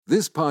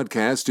This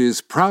podcast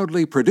is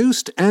proudly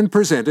produced and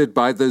presented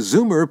by the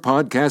Zoomer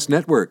Podcast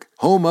Network,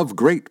 home of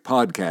great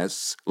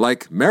podcasts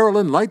like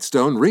Marilyn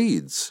Lightstone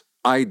Reads,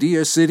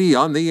 Idea City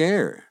on the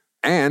Air,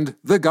 and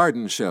The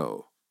Garden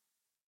Show.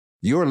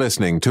 You're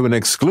listening to an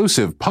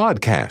exclusive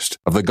podcast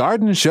of The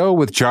Garden Show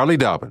with Charlie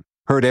Dobbin,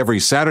 heard every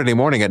Saturday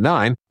morning at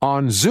 9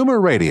 on Zoomer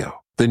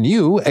Radio, the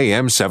new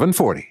AM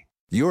 740.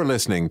 You're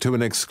listening to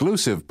an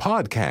exclusive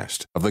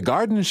podcast of The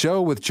Garden Show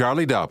with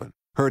Charlie Dobbin,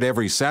 heard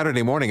every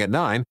Saturday morning at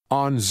 9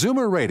 on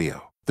Zoomer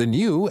Radio, the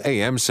new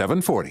AM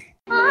 740.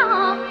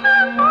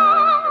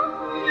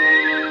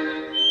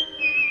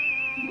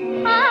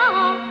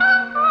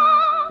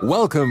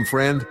 Welcome,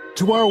 friend,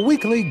 to our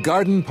weekly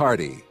garden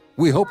party.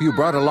 We hope you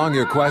brought along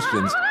your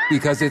questions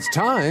because it's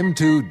time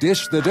to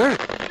dish the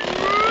dirt.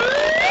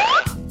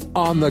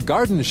 On The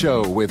Garden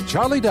Show with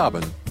Charlie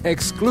Dobbin,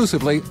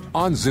 exclusively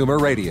on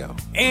Zoomer Radio.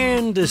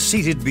 And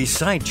seated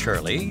beside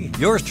Charlie,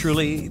 yours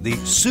truly, the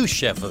sous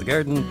chef of the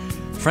garden,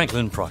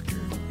 Franklin Proctor.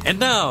 And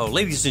now,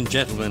 ladies and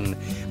gentlemen,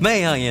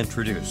 may I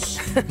introduce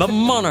the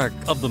monarch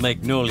of the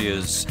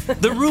magnolias,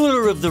 the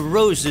ruler of the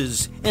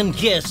roses, and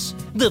yes,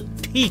 the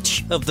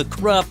peach of the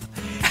crop.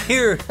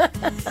 Here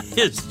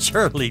is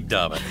Charlie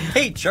Dobbin.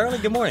 Hey, Charlie,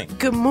 good morning.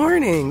 Good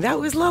morning. That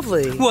was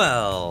lovely.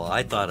 Well,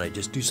 I thought I'd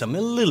just do something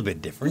a little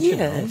bit different.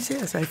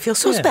 Yes, I feel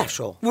so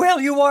special. Well,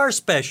 you are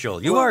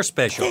special. You are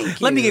special. Thank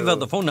Let me you. give out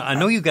the phone. I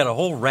know you've got a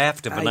whole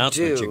raft of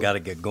announcements do. you got to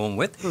get going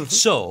with. Mm-hmm.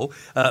 So,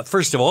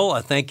 first of all,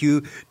 I thank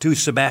you to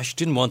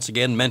Sebastian once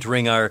again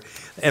mentoring our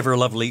ever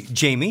lovely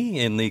Jamie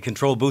in the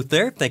control booth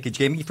there. Thank you,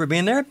 Jamie, for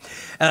being there.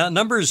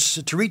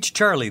 Numbers to reach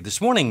Charlie this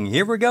morning.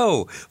 Here we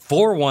go.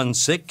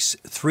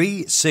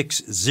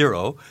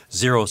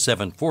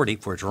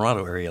 416-360-0740 for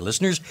Toronto area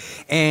listeners.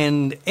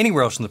 And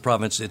anywhere else in the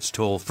province, it's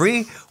toll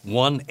free.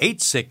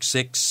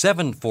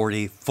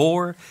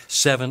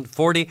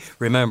 1-866-740-4740.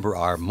 Remember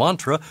our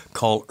mantra,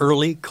 call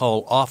early,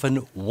 call often,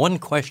 one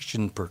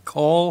question per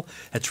call.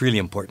 That's really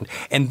important.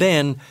 And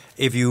then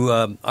if you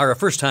are a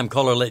first-time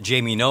caller, let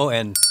Jamie know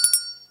and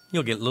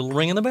you'll get a little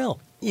ring in the bell.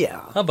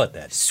 Yeah. How about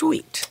that?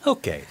 Sweet.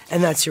 Okay.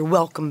 And that's your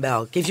welcome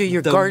bell. Gives you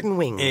your garden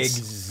wings.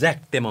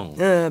 Exactement.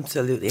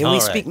 Absolutely. And All we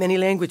right. speak many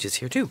languages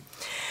here, too.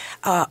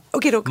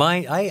 Okay, doke.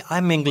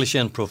 I'm English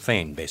and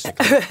profane,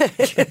 basically.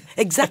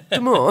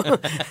 Exactement.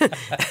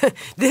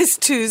 This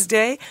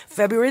Tuesday,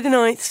 February the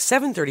 9th,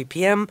 7:30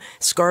 p.m.,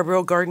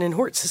 Scarborough Garden and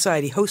Hort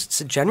Society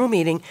hosts a general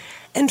meeting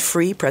and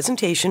free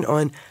presentation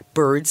on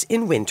Birds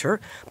in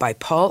Winter by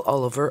Paul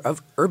Oliver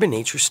of Urban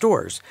Nature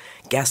Stores.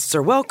 Guests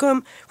are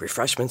welcome.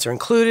 Refreshments are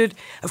included.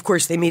 Of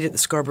course, they meet at the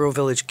Scarborough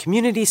Village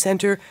Community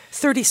Centre,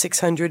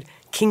 3600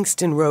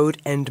 Kingston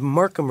Road and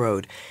Markham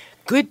Road.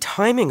 Good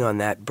timing on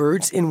that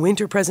Birds in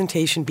Winter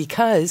presentation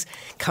because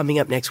coming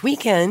up next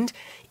weekend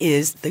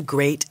is the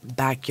Great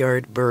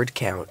Backyard Bird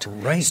Count.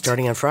 Right.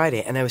 Starting on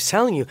Friday. And I was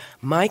telling you,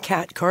 my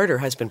cat Carter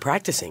has been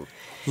practicing.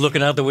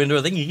 Looking out the window,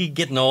 I think he's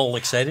getting all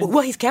excited.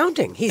 Well, he's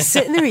counting. He's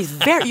sitting there.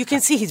 You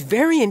can see he's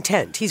very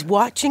intent. He's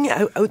watching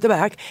out the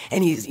back,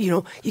 and he's,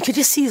 you can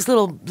just see the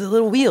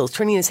little wheels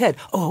turning in his head.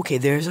 Oh, okay,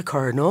 there's a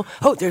cardinal.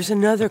 Oh, there's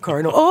another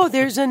cardinal. Oh,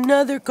 there's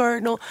another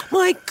cardinal.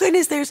 My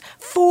goodness, there's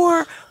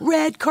 4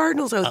 red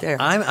cardinals out there.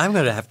 I'm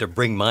going to have to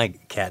bring my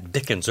cat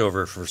Dickens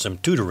over for some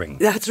tutoring.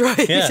 That's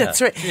right. Yeah.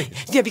 That's right.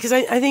 Yeah, because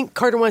I think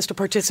Carter wants to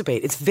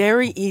participate. It's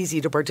very easy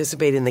to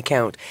participate in the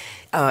count.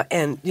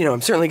 And,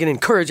 I'm certainly going to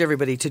encourage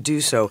everybody to do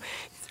so.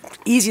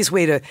 Easiest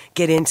way to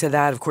get into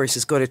that, of course,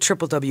 is go to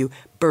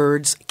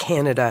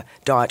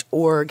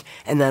www.birdscanada.org,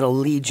 and that'll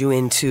lead you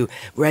into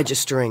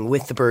registering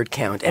with the bird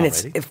count. And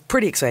it's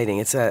pretty exciting.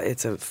 It's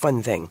a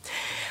fun thing.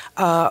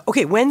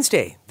 Okay,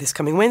 Wednesday, this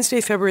coming Wednesday,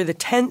 February the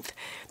 10th,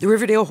 the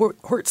Riverdale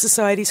Hort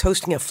Society is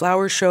hosting a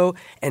flower show,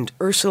 and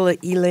Ursula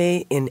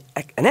Ile, an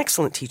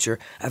excellent teacher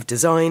of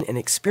design and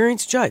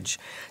experienced judge,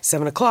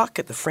 7 o'clock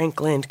at the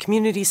Frankland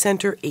Community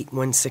Centre,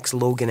 816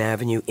 Logan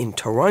Avenue in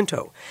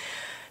Toronto.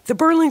 The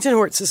Burlington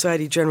Hort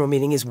Society General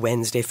Meeting is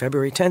Wednesday,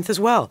 February 10th as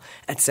well,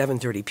 at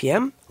 7:30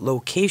 p.m.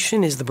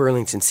 Location is the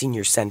Burlington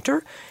Senior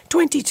Centre,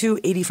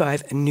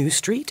 2285 New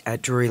Street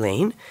at Drury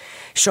Lane.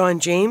 Sean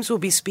James will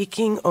be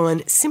speaking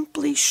on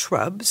Simply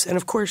Shrubs, and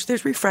of course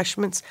there's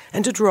refreshments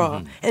and a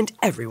draw, and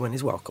everyone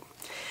is welcome.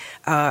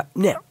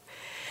 Now,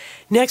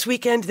 next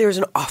weekend there's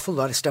an awful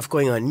lot of stuff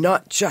going on,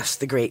 not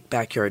just the Great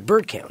Backyard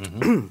Bird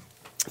Count.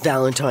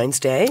 Valentine's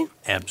Day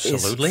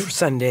Absolutely. is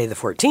Sunday the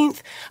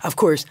 14th. Of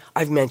course,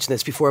 I've mentioned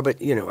this before, but,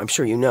 I'm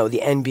sure you know, the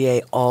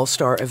NBA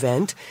All-Star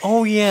event.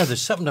 Oh, yeah,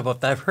 there's something about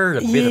that. I've heard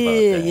a bit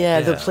about that.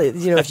 Yeah, the play,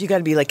 if you got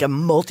to be like a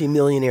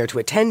multimillionaire to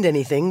attend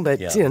anything,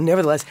 but,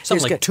 nevertheless.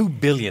 Something like $2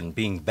 billion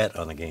being bet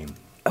on the game.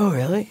 Oh,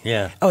 really?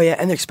 Yeah. Oh, yeah,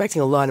 and they're expecting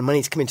a lot of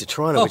money to come into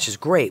Toronto, which is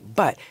great.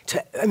 But,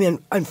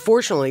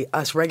 unfortunately,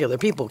 us regular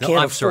people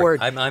can't afford...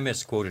 Sorry, I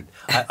misquoted.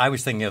 I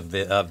was thinking of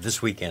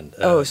this weekend.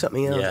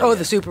 Something else.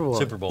 The Super Bowl.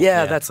 Super Bowl.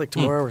 Yeah, that's like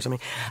tomorrow or something.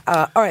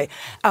 All right.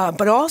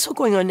 But also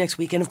going on next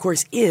weekend, of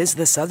course, is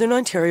the Southern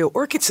Ontario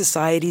Orchid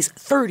Society's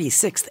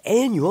 36th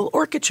Annual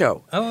Orchid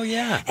Show. Oh,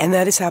 yeah. And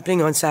that is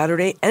happening on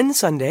Saturday and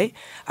Sunday.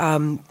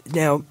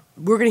 Now,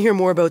 we're going to hear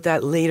more about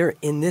that later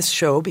in this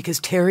show because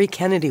Terry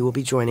Kennedy will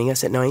be joining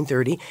us at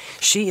 9:30.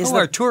 She is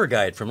our tour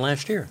guide from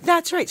last year.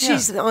 That's right. Yeah.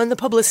 She's on the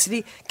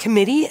publicity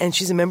committee, and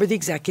she's a member of the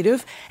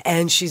executive,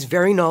 and she's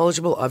very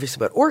knowledgeable,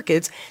 obviously, about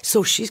orchids.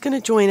 So she's going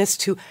to join us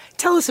to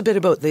tell us a bit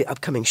about the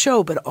upcoming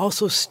show, but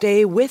also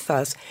stay with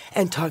us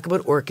and talk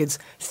about orchids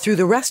through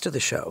the rest of the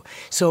show.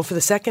 So for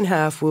the second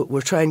half,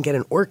 we'll try and get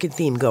an orchid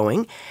theme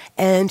going,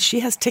 and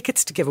she has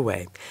tickets to give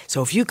away.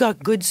 So if you've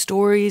got good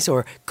stories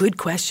or good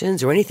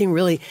questions or anything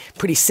really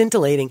pretty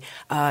scintillating,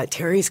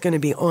 Terry's going to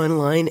be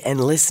online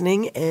and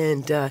listening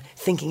and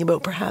thinking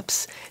about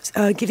perhaps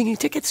giving you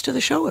tickets to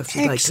the show if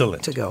you'd like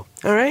to go.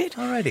 All right?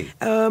 All righty.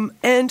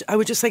 And I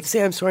would just like to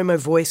say I'm sorry my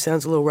voice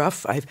sounds a little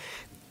rough. I've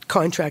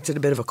contracted a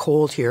bit of a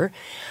cold here,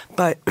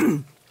 but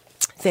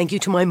thank you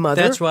to my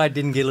mother. That's why I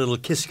didn't get a little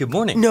kiss good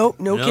morning. No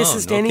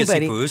kisses to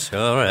anybody. Kissy-poos.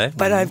 All right.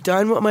 But I've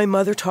done what my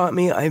mother taught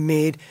me. I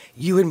made,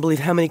 you wouldn't believe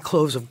how many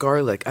cloves of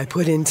garlic I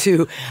put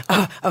into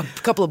a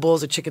couple of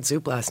bowls of chicken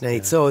soup last night.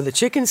 Yeah. So the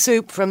chicken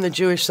soup from the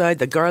Jewish side,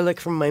 the garlic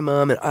from my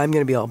mom, and I'm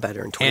going to be all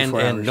better in 24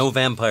 hours. And no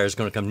vampire is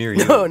going to come near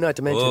you. No, not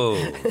to mention.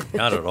 Whoa,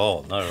 not at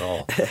all, not at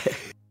all.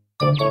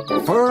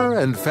 Fur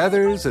and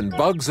feathers and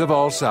bugs of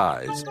all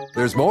size.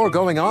 There's more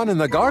going on in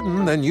the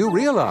garden than you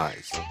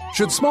realize.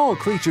 Should small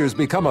creatures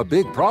become a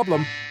big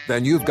problem,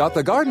 then you've got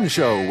The Garden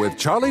Show with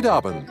Charlie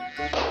Dobbin.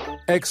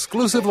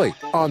 Exclusively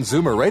on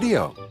Zoomer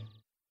Radio.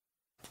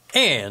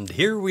 And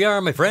here we are,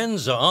 my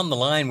friends, on the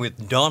line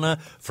with Donna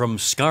from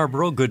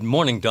Scarborough. Good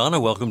morning, Donna.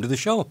 Welcome to the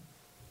show.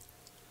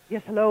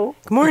 Yes, hello.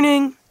 Good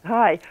morning.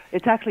 Hi.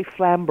 It's actually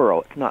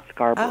Flamborough. It's not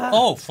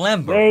Scarborough.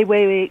 Flamborough.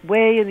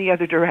 Way in the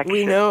other direction.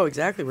 We know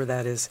exactly where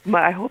that is.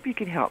 I hope you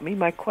can help me.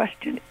 My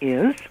question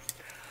is,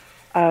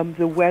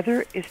 the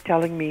weather is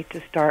telling me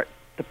to start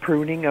the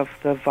pruning of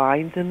the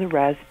vines and the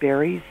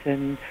raspberries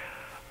and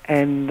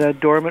the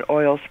dormant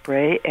oil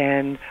spray,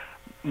 and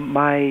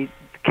my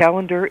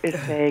calendar is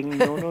saying,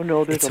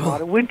 no, there's a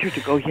lot of winter to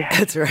go yet.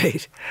 That's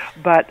right.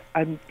 But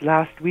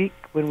last week,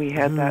 when we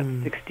had that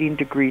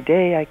 16-degree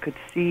day, I could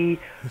see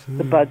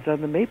the buds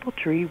on the maple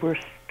tree were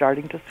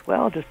starting to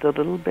swell just a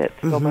little bit.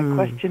 So my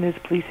question is,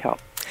 please help.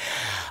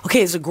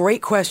 Okay, it's a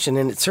great question,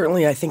 and it's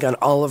certainly, I think, on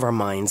all of our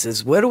minds,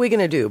 is what are we going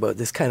to do about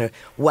this kind of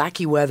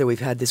wacky weather we've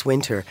had this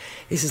winter?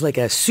 This is like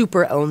a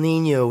super El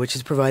Nino, which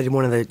has provided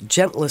one of the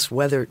gentlest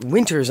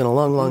winters in a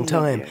long, long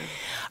time. Okay.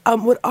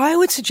 What I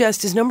would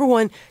suggest is, number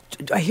one,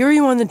 I hear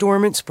you on the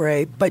dormant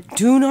spray, but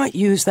do not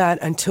use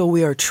that until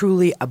we are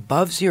truly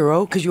above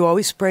zero, because you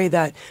always spray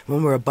that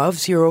when we're above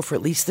zero for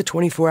at least the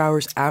 24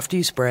 hours after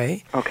you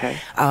spray. Okay.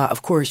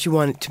 Of course, you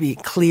want it to be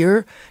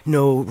clear,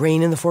 no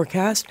rain in the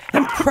forecast,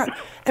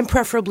 and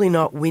preferably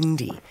not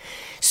windy.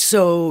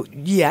 So,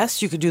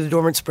 yes, you could do the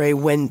dormant spray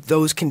when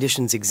those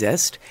conditions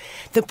exist.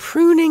 The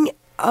pruning,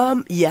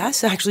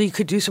 yes, actually, you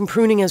could do some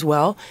pruning as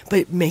well,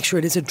 but make sure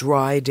it is a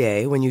dry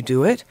day when you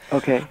do it.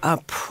 Okay.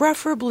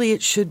 Preferably,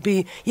 it should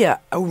be,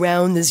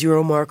 around the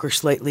zero mark or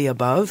slightly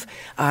above.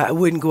 I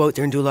wouldn't go out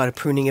there and do a lot of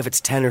pruning if it's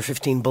 10 or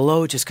 15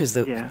 below, just because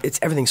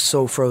everything's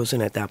so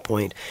frozen at that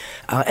point.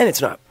 And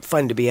it's not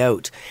fun to be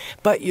out.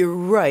 But you're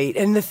right.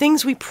 And the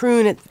things we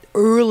prune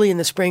early in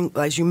the spring,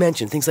 as you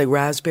mentioned, things like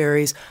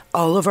raspberries,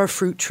 all of our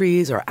fruit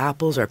trees, our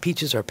apples, our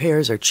peaches, our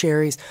pears, our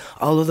cherries,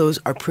 all of those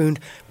are pruned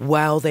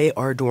while they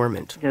are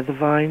dormant. Yeah, the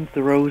vines,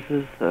 the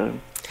roses.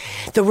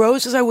 The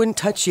roses I wouldn't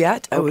touch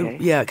yet. Okay.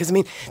 Because,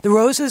 the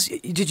roses,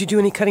 did you do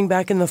any cutting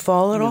back in the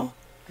fall at all?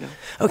 No.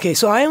 Okay,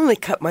 so I only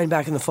cut mine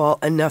back in the fall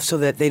enough so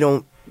that they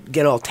don't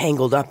get all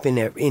tangled up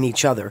in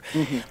each other.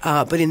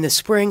 But in the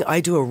spring, I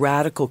do a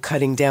radical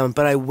cutting down,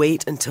 but I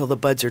wait until the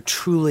buds are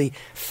truly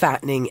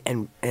fattening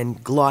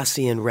and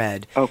glossy and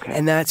red. Okay.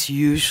 And that's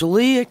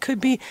usually, it could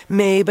be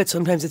May, but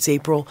sometimes it's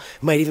April,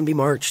 might even be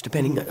March,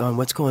 depending on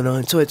what's going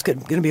on. So it's going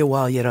to be a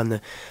while yet on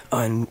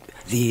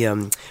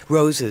the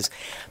roses.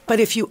 But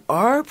if you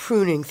are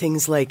pruning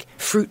things like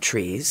fruit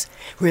trees,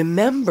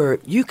 remember,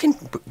 you can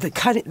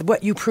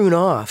what you prune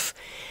off.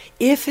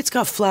 If it's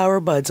got flower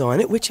buds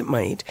on it, which it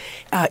might,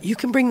 you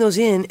can bring those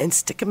in and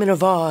stick them in a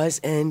vase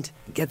and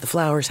get the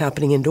flowers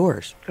happening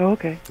indoors. Oh,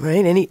 okay.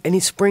 Right? Any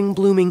spring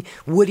blooming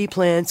woody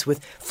plants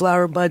with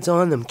flower buds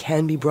on them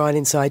can be brought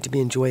inside to be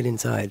enjoyed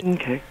inside.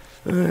 Okay.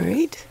 All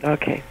right.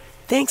 Okay.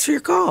 Thanks for your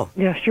call.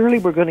 Yeah, surely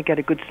we're going to get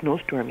a good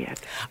snowstorm yet.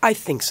 I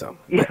think so.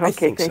 Yeah,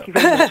 okay, thank you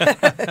very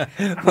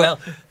much. Well,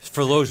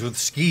 for those with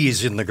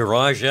skis in the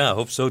garage, I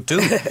hope so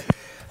too.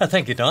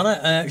 Thank you,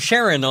 Donna.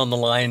 Sharon on the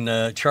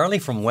line, Charlie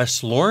from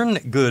West Lorne.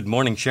 Good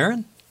morning,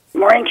 Sharon.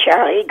 Morning,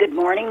 Charlie. Good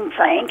morning,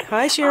 Frank.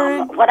 Hi,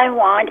 Sharon. What I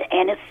want,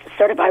 and it's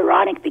sort of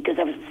ironic because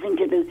I was listening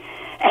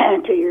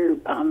to your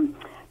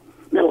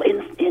little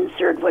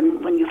insert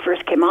when you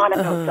first came on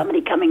about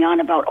somebody coming on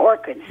about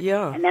orchids.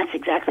 Yeah. And that's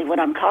exactly what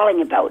I'm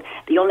calling about.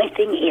 The only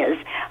thing is,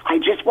 I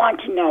just want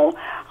to know,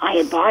 I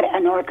had bought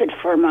an orchid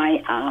for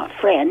my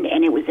friend,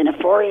 and it was in a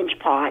 4-inch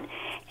pot,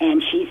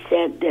 and she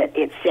said that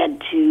it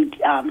said to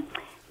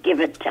give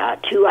it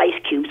 2 ice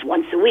cubes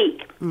once a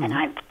week. And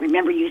I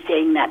remember you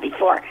saying that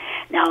before.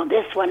 Now,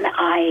 this one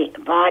I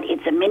bought,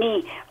 it's a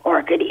mini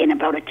orchid in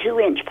about a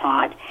 2-inch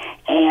pot,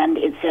 and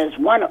it says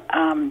 1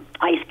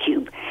 ice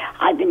cube.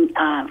 I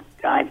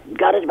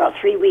got it about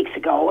 3 weeks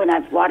ago, and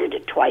I've watered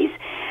it twice,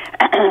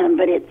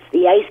 but it's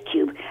the ice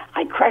cube.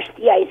 I crushed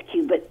the ice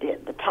cube, but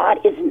the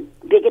pot isn't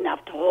big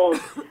enough to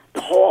hold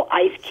the whole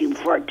ice cube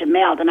for it to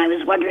melt, and I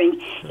was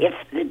wondering if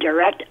the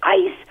direct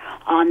ice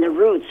on the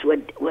roots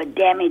would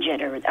damage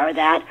it or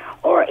that,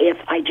 or if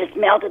I just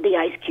melted the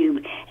ice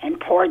cube and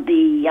poured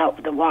the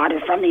water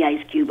from the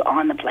ice cube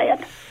on the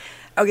plant.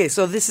 Okay,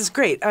 so this is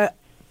great.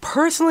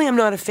 Personally, I'm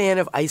not a fan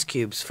of ice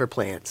cubes for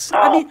plants. Oh,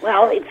 I mean,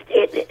 well,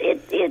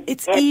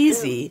 it's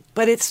easy,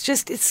 but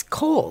it's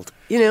cold.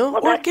 Well,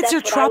 orchids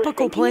are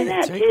tropical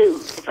plants, that right? too.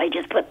 If I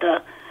just put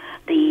the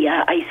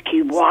ice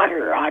cube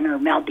water on or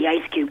melt the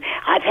ice cube,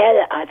 I've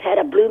had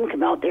a bloom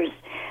come out. There's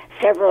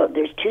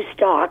 2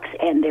 stalks,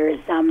 and there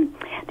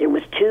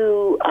was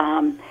 2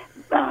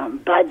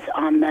 buds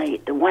on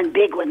the one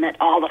big one that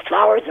all the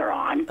flowers are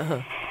on.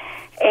 Uh-huh.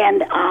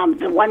 And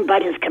the one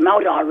bud has come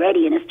out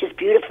already, and it's just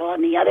beautiful,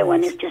 and the other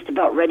one is just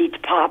about ready to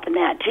pop and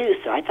that, too.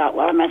 So I thought,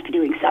 well, I must be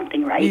doing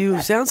something right.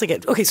 Sounds like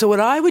it. Okay, so what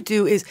I would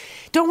do is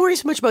don't worry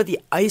so much about the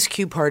ice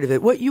cube part of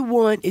it. What you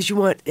want is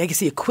I guess,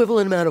 the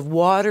equivalent amount of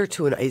water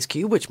to an ice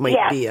cube, which might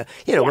be,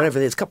 whatever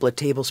it is, a couple of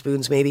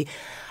tablespoons maybe,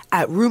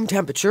 at room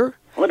temperature.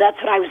 Well, that's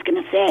what I was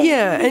going to say.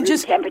 Yeah, and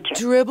just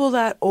dribble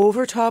that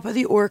over top of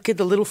the orchid,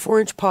 the little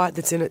 4-inch pot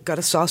that's in it, got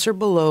a saucer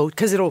below,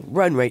 because it'll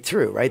run right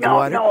through, right? The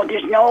water? No,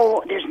 there's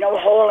no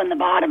hole in the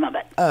bottom of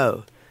it.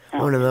 Oh,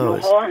 one of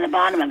those. No hole in the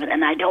bottom of it,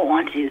 and I don't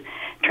want to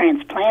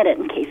transplant it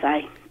in case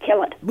I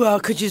kill it. Well,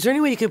 is there any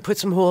way you could put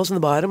some holes in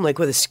the bottom, like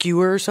with a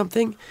skewer or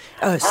something?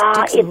 It's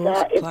a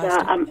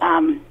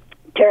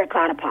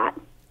terracotta pot.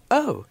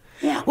 Oh.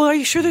 Yeah. Well, are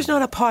you sure there's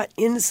not a pot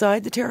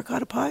inside the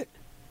terracotta pot?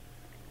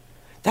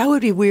 That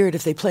would be weird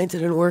if they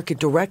planted an orchid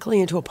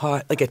directly into a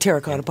pot, like a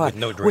terracotta pot,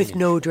 with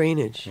no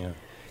drainage. Yeah.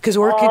 Because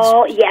orchids...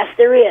 Oh, yes,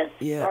 there is.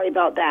 Yeah. Sorry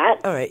about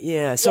that. All right,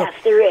 yeah. So, yes,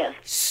 there is.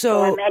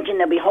 So I imagine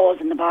there'll be holes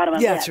in the bottom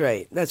of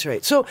it. That's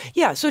right. So,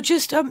 so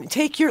just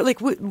take your,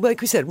 like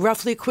we said,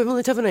 roughly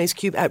equivalent of an ice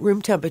cube at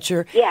room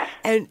temperature. Yes.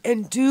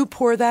 And do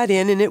pour that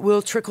in, and it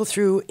will trickle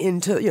through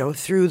into,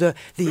 through the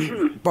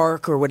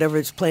bark or whatever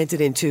it's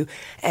planted into.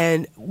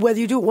 And whether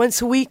you do it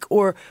once a week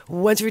or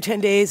once every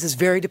 10 days is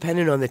very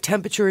dependent on the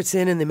temperature it's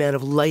in and the amount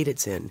of light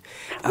it's in.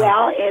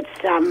 Well,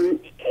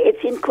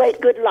 it's in quite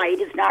good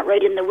light. It's not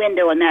right in the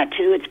window and that,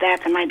 too. It's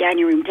back on my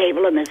dining room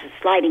table, and there's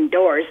sliding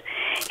doors.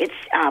 It's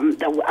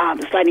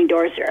the sliding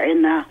doors are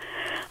in the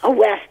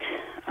west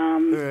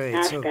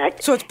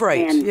aspect. So it's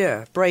bright,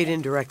 bright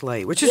indirect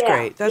light, which is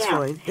great. That's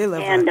fine. They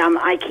love that. And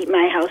I keep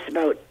my house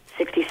about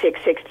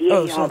 66,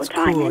 68 all the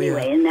time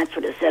anyway, and that's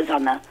what it says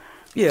on the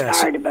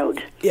card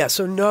about. Yeah,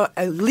 so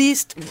at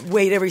least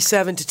wait every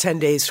 7 to 10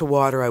 days to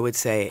water, I would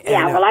say.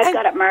 Yeah, and, I've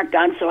got it marked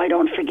on so I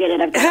don't forget it.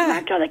 I've got it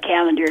marked on the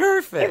calendar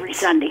every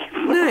Sunday.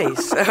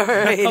 Nice. All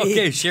right.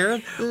 Okay,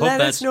 Sharon.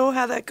 Let us know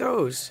how that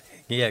goes.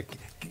 Yeah,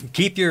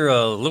 keep your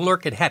little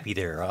orchid happy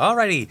there. All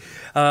righty.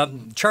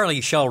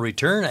 Charlie shall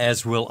return,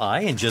 as will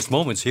I, in just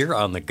moments here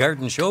on The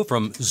Garden Show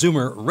from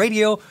Zoomer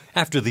Radio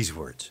after these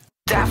words.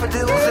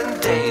 Daffodils and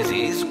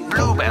daisies,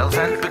 bluebells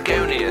and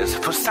begonias,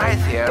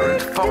 forsythia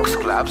and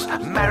foxgloves,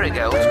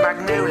 marigolds,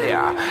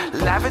 magnolia,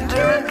 lavender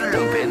and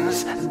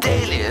lupins,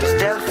 dahlias,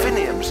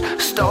 delphiniums,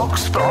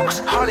 stalks,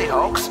 phlox,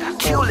 hollyhocks,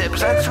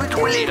 tulips and sweet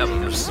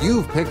williams.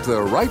 You've picked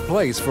the right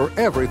place for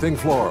everything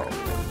floral.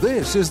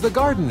 This is The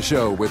Garden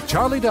Show with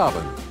Charlie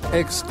Dobbin,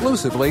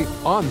 exclusively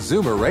on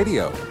Zoomer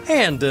Radio.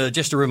 And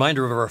just a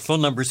reminder of our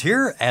phone numbers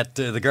here at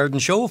The Garden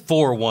Show,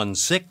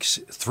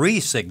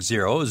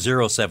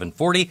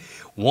 416-360-0740,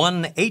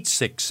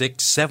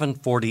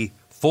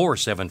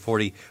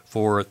 1-866-740-4740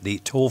 for the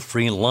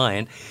toll-free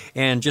line.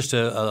 And just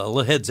a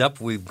little heads up,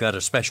 we've got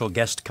a special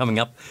guest coming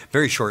up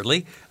very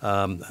shortly,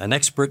 an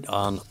expert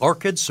on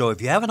orchids. So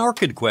if you have an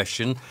orchid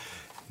question,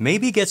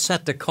 maybe get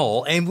set to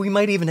call, and we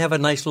might even have a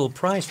nice little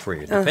prize for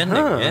you, depending.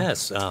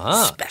 Yes,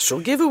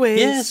 Special giveaways.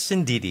 Yes,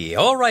 indeedy.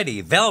 All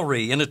righty,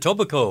 Valerie in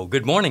Etobicoke,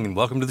 good morning and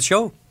welcome to the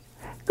show.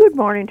 Good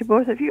morning to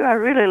both of you. I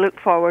really look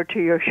forward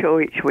to your show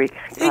each week.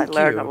 Thank I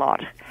learn you. a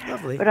lot.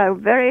 Lovely. But I'm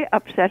very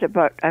upset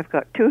I've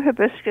got 2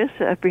 hibiscus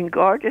that have been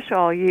gorgeous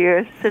all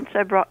year. Since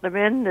I brought them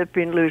in, they've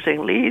been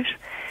losing leaves.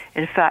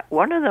 In fact,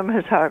 one of them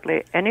has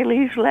hardly any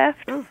leaves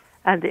left,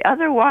 and the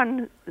other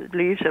one, the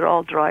leaves are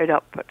all dried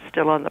up but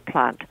still on the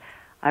plant.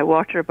 I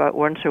water about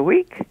once a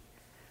week.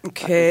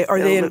 Okay. Are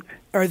they in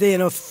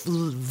a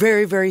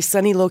very, very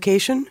sunny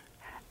location?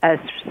 As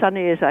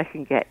sunny as I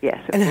can get, yes.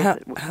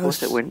 And both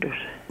the windows.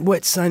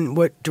 What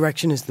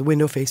direction is the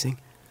window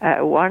facing?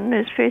 One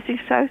is facing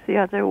south, the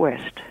other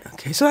west.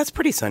 Okay, so that's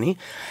pretty sunny.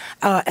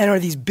 And are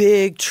these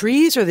big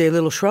trees? Or are they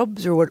little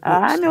shrubs? Or what?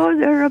 I know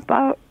they're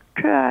about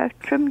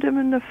trimmed them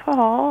in the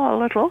fall a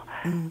little.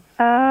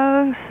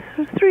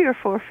 3 or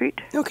 4 feet.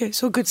 Okay,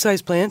 so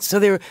good-sized plants. So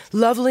they were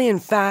lovely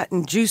and fat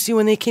and juicy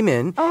when they came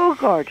in. Oh,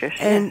 gorgeous.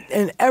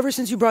 And ever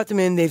since you brought them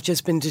in, they've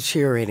just been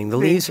deteriorating. The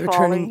leaves are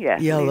turning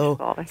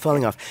yellow,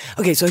 falling off.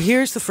 Okay, so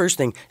here's the first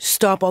thing.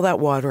 Stop all that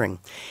watering.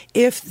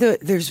 If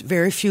there's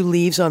very few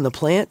leaves on the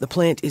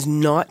plant is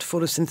not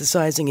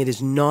photosynthesizing, it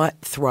is not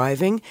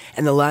thriving,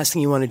 and the last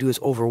thing you want to do is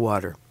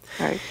overwater.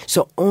 Right.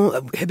 So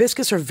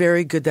hibiscus are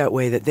very good that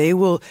way, that they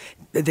will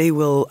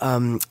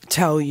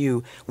tell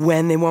you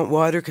when they want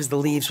water because the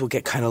leaves will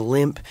get kind of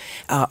limp.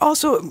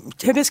 Also,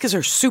 hibiscus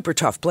are super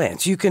tough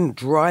plants. You can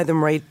dry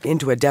them right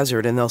into a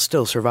desert and they'll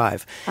still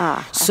survive.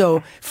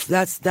 So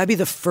that'd be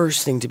the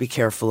first thing to be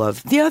careful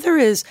of. The other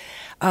is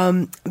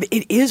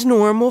it is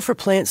normal for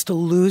plants to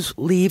lose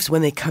leaves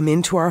when they come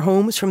into our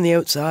homes from the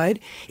outside.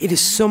 It is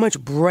so much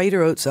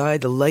brighter outside.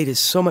 The light is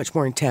so much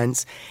more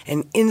intense.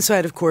 And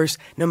inside, of course,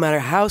 no matter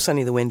how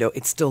sunny the window,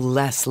 it's still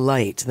less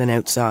light than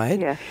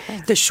outside. Yes.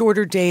 The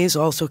shorter days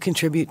also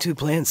contribute to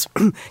plants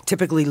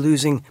typically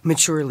losing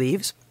mature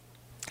leaves.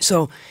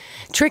 So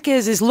trick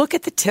is look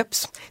at the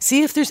tips,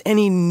 see if there's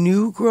any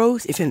new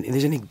growth, if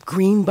there's any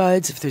green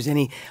buds, if there's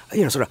any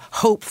sort of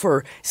hope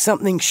for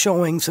something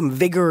showing some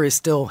vigor is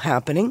still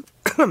happening.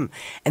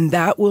 And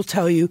that will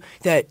tell you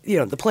that,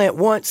 the plant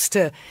wants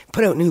to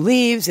put out new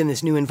leaves in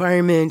this new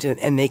environment,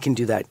 and they can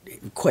do that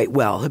quite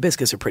well.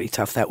 Hibiscus are pretty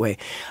tough that way.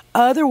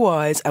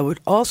 Otherwise, I would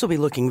also be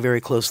looking very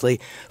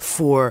closely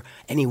for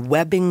any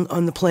webbing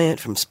on the plant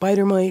from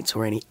spider mites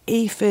or any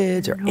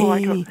aphids or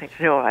I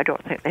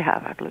don't think they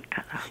have. I've looked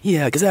at that.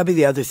 Yeah, because that would be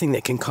the other thing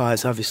that can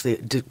cause, obviously,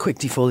 quick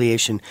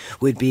defoliation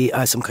would be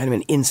some kind of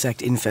an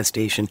insect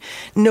infestation.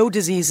 No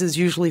diseases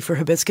usually for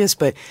hibiscus,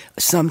 but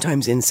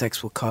sometimes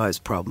insects will cause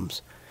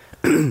problems.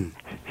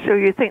 So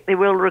you think they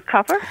will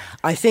recover?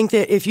 I think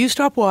that if you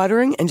stop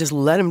watering and just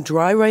let them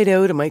dry right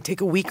out, it might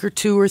take a week or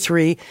 2 or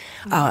 3.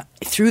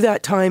 Through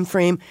that time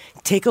frame,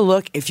 take a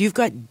look. If you've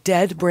got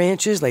dead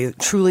branches, like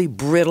truly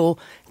brittle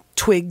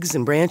twigs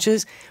and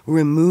branches,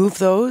 remove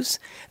those.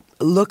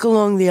 Look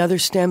along the other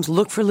stems.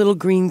 Look for little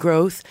green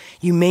growth.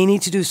 You may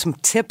need to do some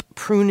tip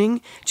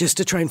pruning just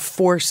to try and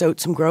force out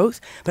some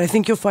growth. But I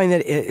think you'll find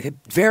that it's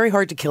very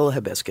hard to kill a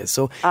hibiscus,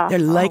 so they're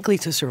likely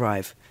to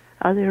survive.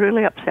 They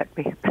really upset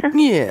me.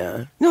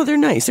 Yeah. No, they're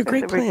nice. They're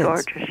great plants.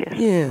 Gorgeous, yes.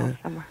 Yeah.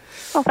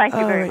 Well, thank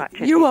you very much.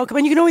 You're welcome.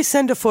 And you can always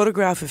send a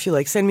photograph if you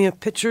like. Send me a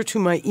picture to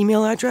my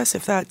email address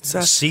if that's...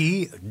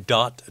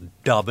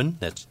 c.dobbin,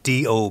 that's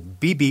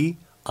DOBBIN,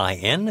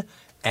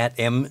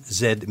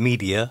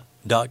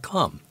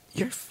 @mzmedia.com.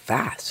 You're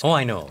fast. Oh,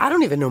 I know. I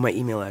don't even know my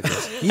email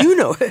address. You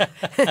know it.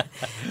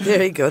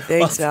 There you go.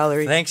 Thanks,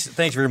 Valerie. Thanks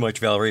very much,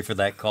 Valerie, for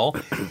that call.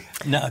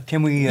 Now,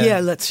 can we...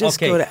 let's just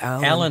go to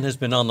Alan. Alan has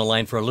been on the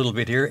line for a little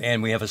bit here,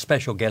 and we have a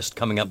special guest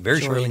coming up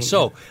very shortly.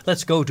 So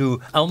let's go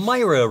to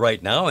Elmira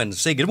right now and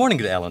say good morning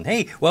to Alan.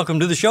 Hey, welcome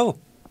to the show.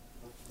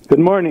 Good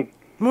morning.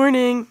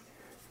 Morning.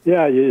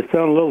 Yeah, you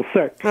sound a little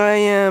sick. I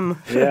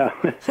am. Yeah.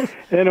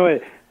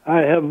 Anyway, I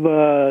have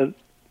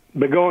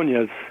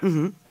begonias.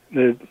 Mm-hmm.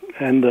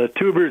 And the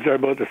tubers are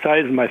about the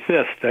size of my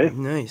fist, eh?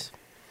 Nice.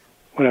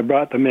 When I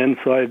brought them in,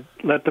 so I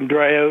let them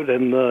dry out,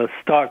 and the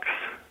stalks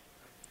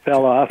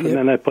fell off, and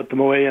then I put them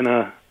away in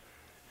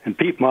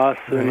peat moss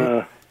in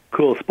a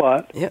cool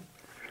spot. Yep.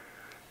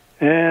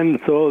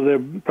 And so they're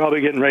probably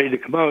getting ready to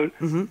come out.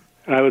 Mm-hmm.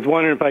 And I was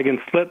wondering if I can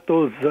split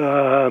those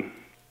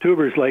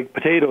tubers like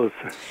potatoes.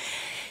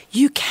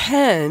 You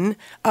can.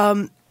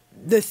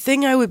 The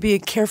thing I would be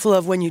careful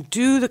of when you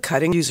do the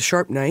cutting, use a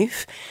sharp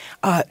knife.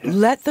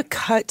 Let the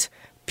cut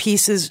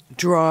pieces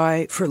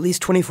dry for at least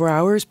 24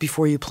 hours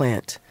before you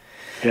plant.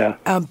 Yeah.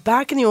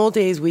 Back in the old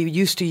days, we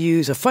used to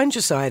use a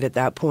fungicide at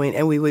that point,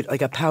 and we would,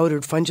 like a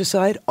powdered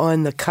fungicide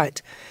on the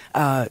cut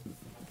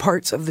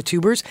parts of the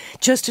tubers,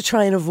 just to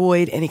try and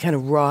avoid any kind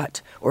of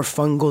rot or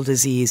fungal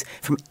disease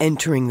from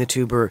entering the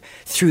tuber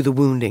through the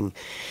wounding.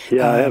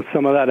 Yeah, I have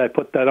some of that. I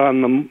put that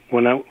on them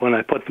when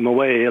I put them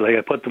away. Like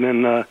I put them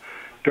in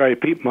dry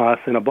peat moss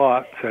in a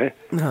box, right?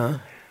 Uh-huh.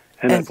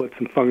 And I put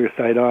some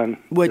fungicide on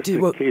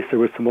in case there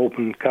were some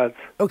open cuts.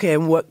 Okay,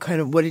 and what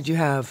did you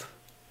have?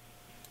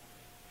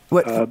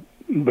 What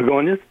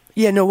begonias?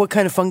 Yeah, no, what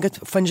kind of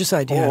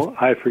fungicide do you have? Oh,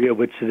 I forget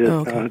which it is.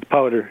 It's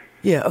powder.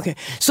 Yeah, okay.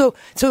 So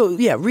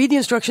yeah, read the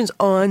instructions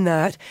on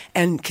that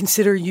and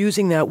consider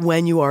using that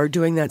when you are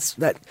doing that.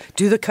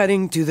 Do the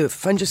cutting, do the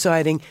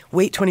fungiciding,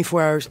 wait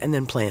 24 hours, and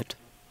then plant.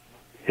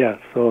 Yeah,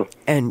 so...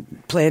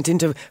 And plant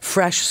into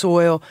fresh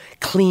soil,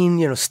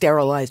 clean,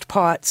 sterilized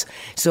pots.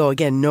 So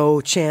again,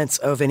 no chance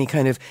of any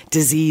kind of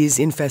disease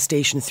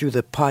infestation through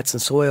the pots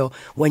and soil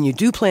when you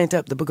do plant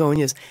up the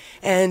begonias.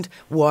 And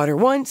water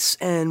once,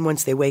 and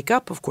once they wake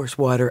up, of course,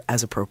 water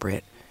as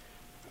appropriate.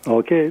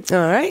 Okay. All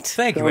right.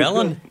 Thank you,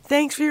 Ellen. Good.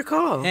 Thanks for your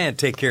call. And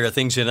take care of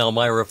things in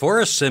Elmira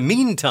for us.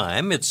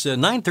 Meantime, it's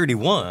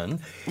 9:31.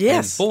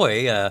 Yes. And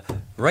boy,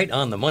 right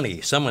on the money.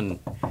 Someone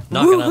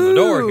knocking on the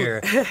door here.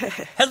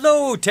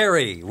 Hello,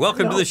 Terry.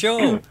 Welcome to the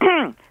show.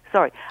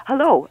 Sorry.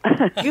 Hello.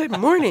 Good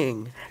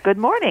morning. Good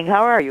morning.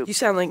 How are you? You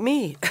sound like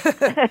me.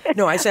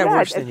 No, I sound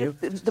worse than you.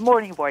 The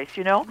morning voice,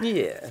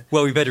 Yeah.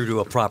 Well, we better do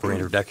a proper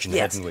introduction,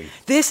 hadn't we?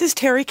 This is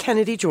Terry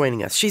Kennedy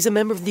joining us. She's a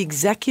member of the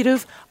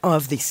executive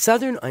of the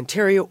Southern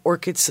Ontario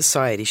Orchid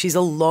Society. She's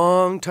a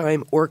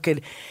long-time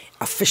orchid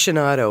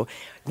aficionado.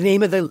 The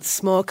name of the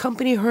small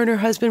company her and her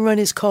husband run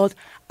is called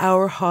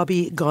Our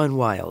Hobby Gone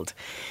Wild.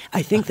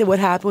 I think that what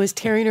happened was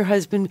Terry and her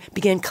husband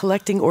began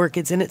collecting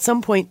orchids and at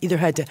some point either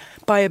had to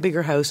buy a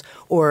bigger house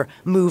or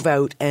move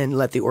out and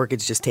let the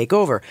orchids just take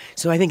over.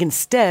 So I think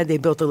instead they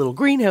built a little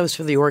greenhouse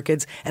for the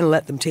orchids and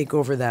let them take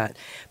over that.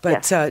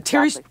 But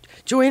Terry's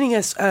joining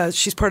us.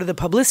 She's part of the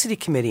publicity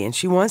committee and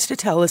she wants to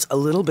tell us a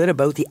little bit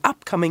about the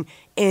upcoming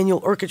annual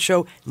orchid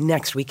show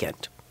next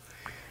weekend.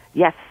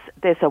 Yes.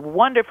 There's a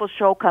wonderful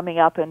show coming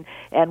up,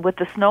 and with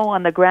the snow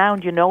on the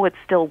ground, it's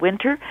still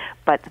winter,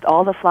 but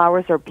all the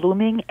flowers are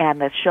blooming, and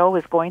the show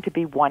is going to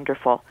be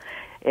wonderful.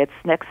 It's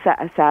next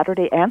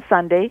Saturday and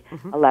Sunday,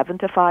 11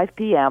 to 5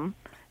 p.m.,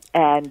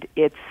 and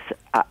it's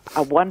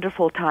a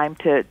wonderful time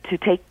to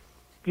take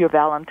your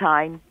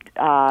Valentine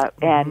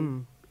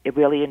and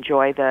really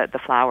enjoy the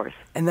flowers.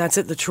 And that's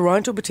at the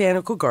Toronto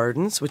Botanical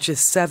Gardens, which is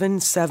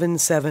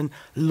 777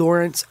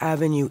 Lawrence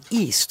Avenue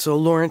East, so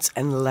Lawrence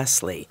and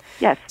Leslie.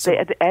 Yes,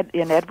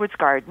 in Edwards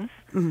Gardens.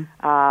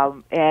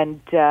 Of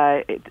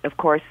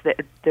course,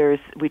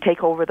 we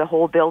take over the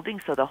whole building,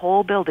 so the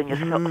whole building is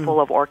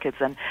full of orchids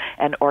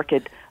and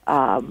orchid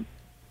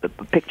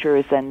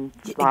pictures and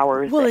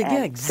flowers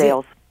and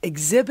sales.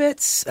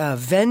 Exhibits,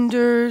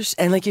 vendors,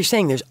 and like you're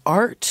saying, there's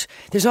art.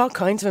 There's all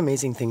kinds of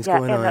amazing things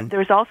going on.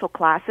 There's also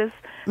classes.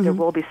 There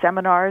will be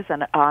seminars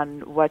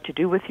on what to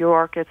do with your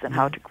orchids and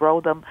how to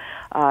grow them.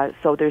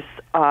 So there's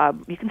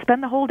you can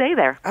spend the whole day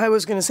there. I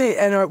was going to say,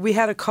 and we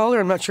had a caller,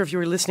 I'm not sure if you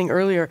were listening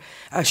earlier,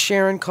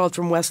 Sharon called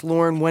from West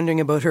Lorne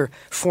wondering about her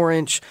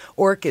 4-inch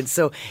orchids.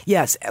 So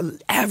yes,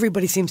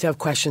 everybody seems to have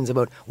questions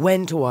about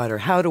when to water,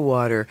 how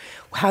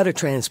to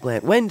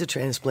transplant, when to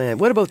transplant.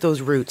 What about those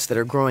roots that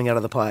are growing out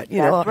of the pot?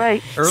 That's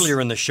right. Earlier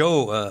in the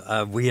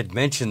show, we had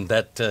mentioned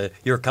that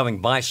you're coming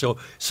by, so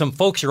some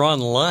folks are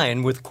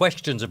online with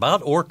questions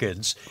about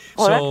orchids.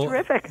 Oh, that's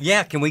terrific.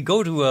 Yeah, can we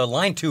go to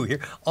line 2 here?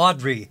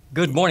 Audrey,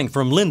 good morning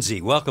from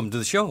Lindsay. Welcome to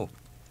the show.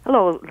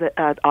 Hello,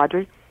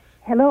 Audrey.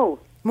 Hello.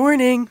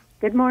 Morning.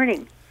 Good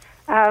morning.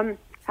 I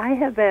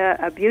have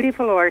a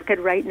beautiful orchid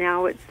right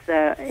now. It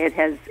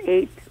has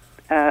 8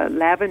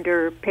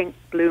 lavender pink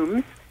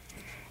blooms,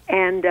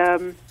 and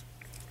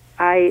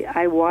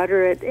I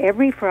water it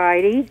every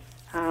Friday,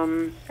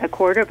 a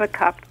quarter of a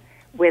cup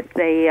with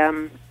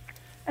the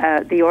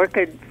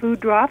orchid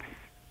food drops.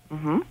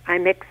 I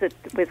mix it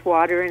with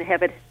water and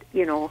have it,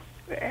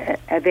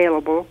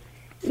 available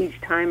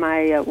each time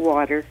I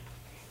water.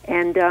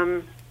 And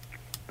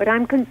but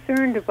I'm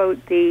concerned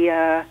about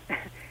the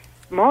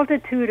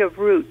multitude of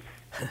roots.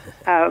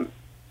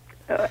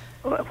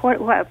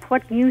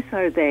 What use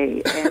are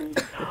they? And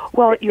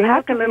well, you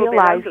have to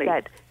realize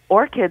that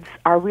orchids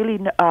are really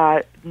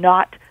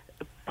not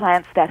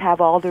plants that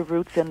have all the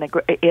roots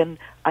in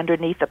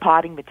underneath the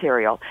potting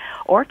material.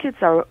 Orchids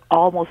are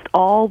almost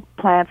all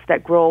plants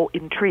that grow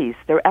in trees.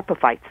 They're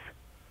epiphytes.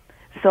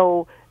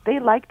 So they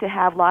like to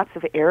have lots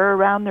of air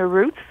around their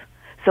roots.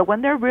 So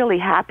when they're really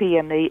happy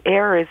and the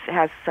air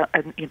has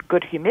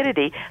good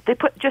humidity, they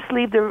just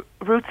leave their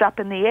roots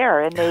up in the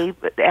air and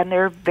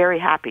they're very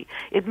happy.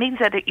 It means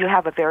that you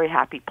have a very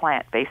happy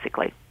plant,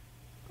 basically.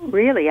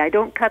 Really? I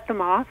don't cut them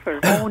off?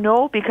 Or? Oh,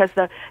 no, because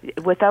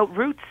without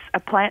roots,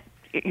 a plant,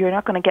 you're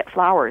not going to get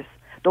flowers.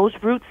 Those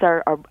roots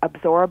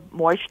absorb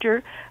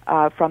moisture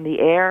from the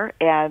air,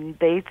 and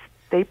they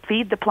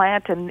feed the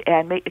plant and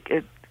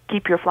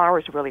keep your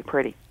flowers really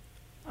pretty.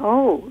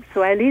 Oh,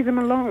 so I leave them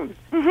alone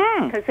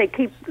because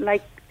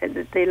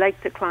they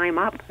like to climb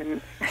up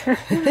and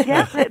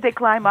yes, they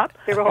climb up.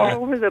 They're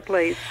all over the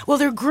place. Well,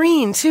 they're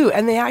green too,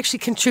 and they actually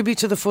contribute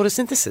to the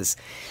photosynthesis.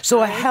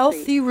 So a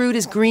healthy root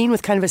is green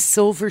with kind of a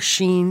silver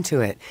sheen to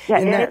it. Yeah,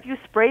 and if you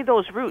spray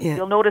those roots,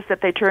 you'll notice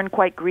that they turn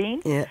quite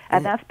green,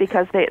 and that's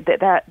because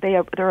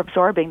they're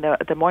absorbing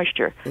the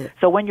moisture. Yeah.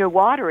 So when you're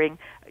watering,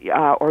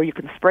 or you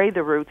can spray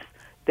the roots,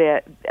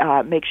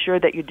 make sure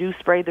that you do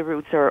spray the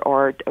roots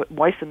or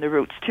moisten the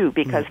roots too,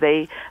 because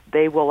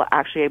they will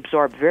actually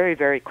absorb very,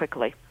 very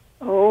quickly.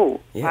 Oh,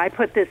 I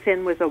put this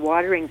in with a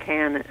watering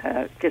can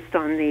just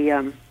on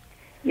the,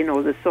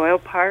 the soil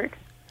part.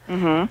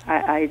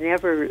 I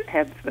never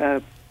have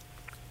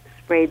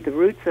sprayed the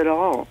roots at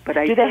all. But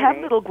do they have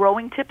little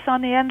growing tips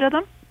on the end of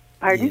them?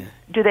 Pardon? Yeah.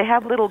 Do they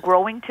have little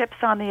growing tips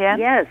on the end?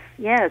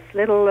 Yes,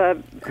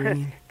 little,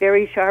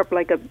 very sharp,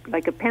 like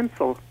a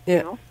pencil.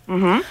 Yeah.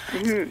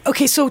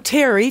 Okay, so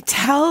Terry,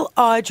 tell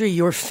Audrey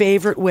your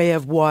favorite way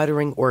of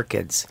watering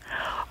orchids.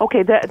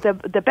 Okay,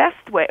 the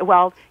best way.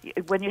 Well,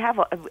 when you have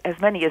as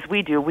many as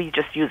we do, we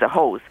just use a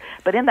hose.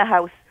 But in the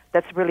house,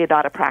 that's really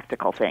not a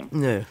practical thing.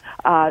 No.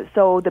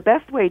 So the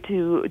best way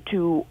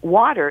to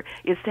water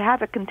is to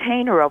have a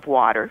container of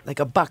water, like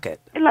a bucket,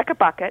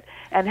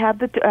 and have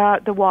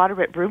the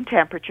water at room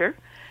temperature,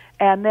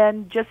 and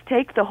then just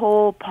take the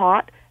whole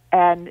pot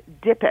and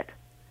dip it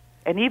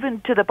and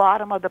even to the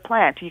bottom of the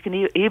plant. You can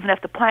even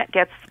if the plant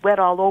gets wet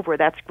all over,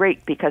 that's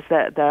great because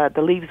the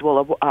leaves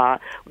will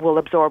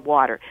absorb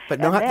water. But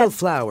not the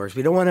flowers.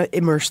 We don't want to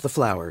immerse the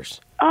flowers.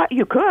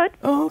 You could.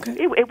 Oh, okay.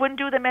 It wouldn't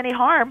do them any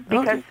harm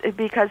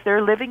because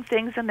they're living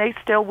things and they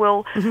still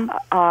will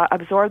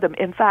absorb them.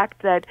 In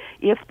fact, that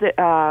if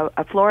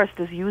a florist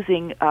is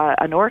using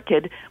an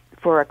orchid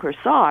for a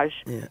corsage,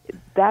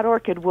 that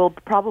orchid will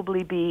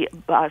probably be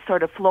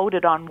sort of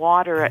floated on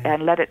water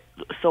and let it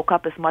soak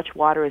up as much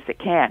water as it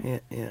can.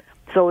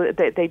 So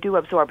they do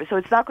absorb it. So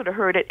it's not going to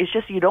hurt it. It's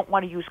just you don't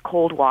want to use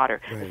cold water,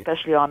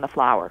 especially on the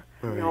flower.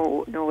 Right.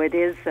 No, it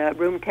is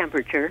room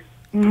temperature.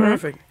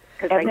 Perfect.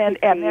 And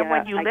then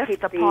when you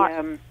lift the pot,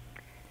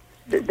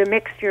 the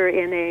mixture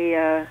in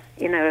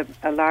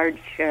a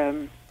large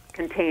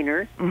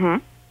container,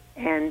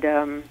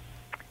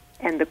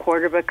 and the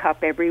quarter of a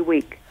cup every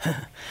week.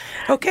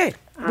 Okay.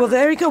 Well,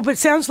 there you go. But it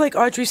sounds like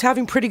Audrey's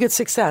having pretty good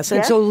success.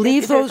 And so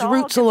leave those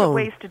roots alone.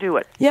 Ways to do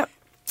it. Yep.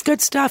 Good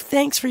stuff.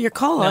 Thanks for your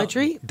call,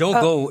 Audrey.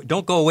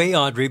 Don't go away,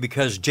 Audrey,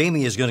 because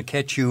Jamie is going to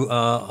catch you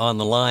on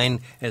the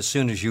line as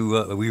soon as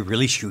we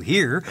release you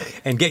here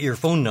and get your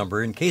phone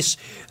number in case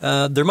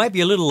there might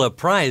be a little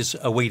prize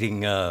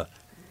awaiting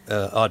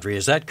Audrey.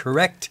 Is that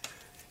correct?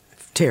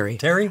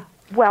 Terry?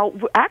 Well,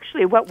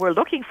 actually, what we're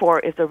looking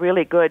for is a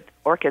really good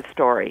orchid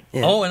story.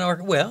 Yeah. Oh, an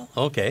orchid. Well,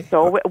 okay.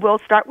 So we'll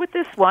start with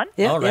this one.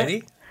 Yeah,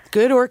 alrighty. Yeah.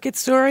 Good orchid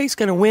story is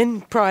going to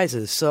win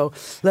prizes. So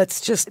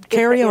let's just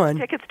carry on.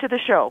 Tickets to the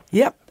show.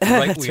 Yep,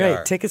 right, that's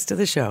right. Tickets to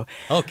the show.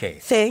 Okay.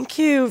 Thank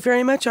you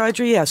very much,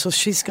 Audrey. Yeah, so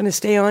she's going to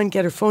stay on,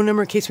 get her phone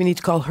number in case we need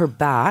to call her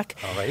back.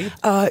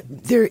 Alrighty.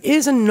 There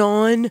is a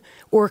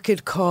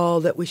non-orchid call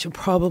that we should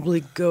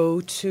probably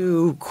go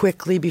to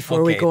quickly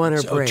before we go on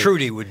our break.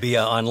 Trudy would be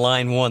on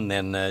line 1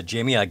 then,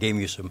 Jamie. I gave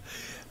you some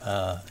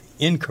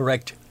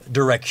incorrect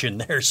direction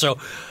there. So,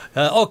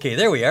 okay,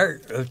 there we are.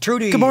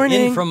 Trudy Good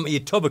morning. in from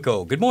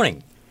Etobicoke. Good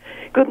morning.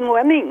 Good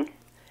morning.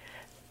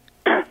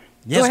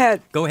 Yes,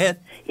 Go ahead.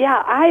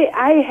 Yeah,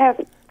 I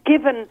have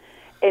given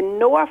a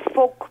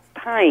Norfolk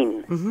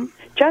pine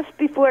just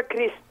before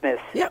Christmas.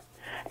 Yep.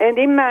 And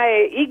in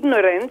my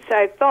ignorance,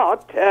 I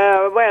thought,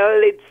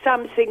 it's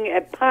something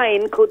a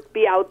pine could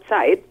be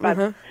outside,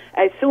 but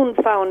I soon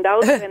found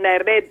out when I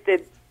read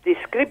the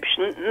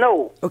description,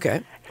 no.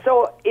 Okay.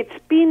 So it's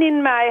been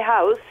in my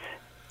house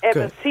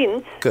ever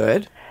since.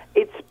 Good.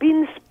 It's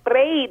been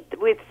sprayed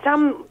with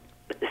some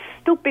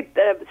stupid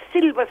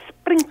silver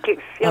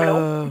sprinkles, you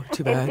know.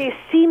 Too bad. And they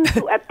seem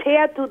to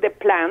adhere to the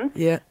plant,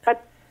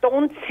 but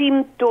don't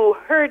seem to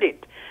hurt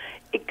it.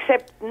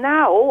 Except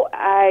now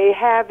I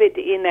have it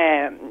in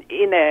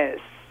a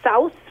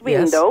south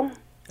window.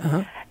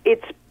 Yes.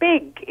 It's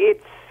big.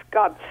 It's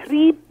got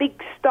 3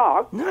 big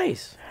stalks.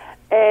 Nice.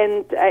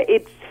 And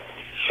it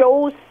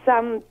shows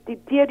some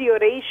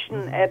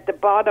deterioration at the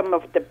bottom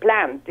of the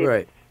plant.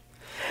 Right.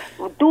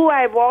 Do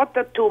I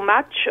water too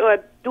much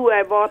or do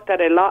I water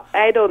a lot?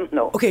 I don't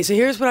know. Okay, so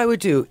here's what I would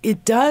do.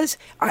 It does,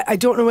 I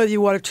don't know whether you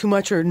water too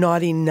much or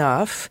not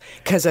enough,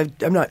 because I'm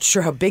not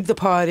sure how big the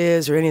pot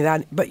is or any of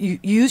that, but you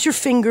use your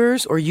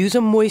fingers or use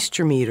a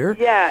moisture meter.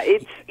 Yeah,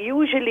 it's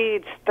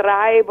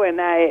dry when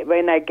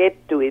I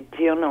get to it,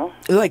 you know.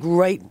 Like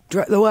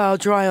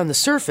dry on the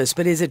surface,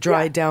 but is it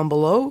dry down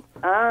below?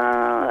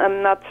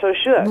 I'm not so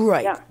sure.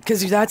 Right,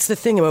 because that's the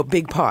thing about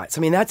big pots.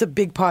 I mean, that's a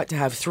big pot to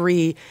have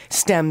 3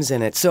 stems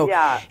in it. So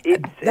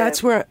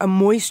that's where a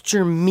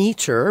moisture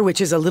meter, which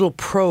is a little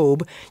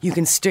probe, you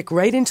can stick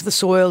right into the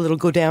soil. It'll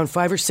go down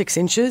 5 or 6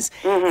 inches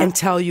and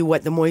tell you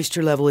what the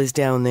moisture level is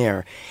down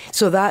there.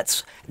 So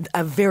that's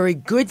a very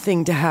good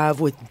thing to have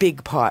with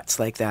big pots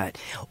like that.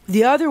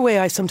 The other way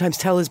I sometimes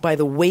tell is by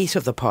the weight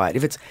of the pot.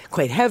 If it's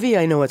quite heavy,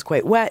 I know it's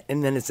quite wet,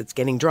 and then as it's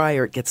getting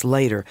drier, it gets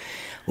lighter.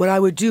 What I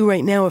would do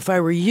right now if I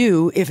were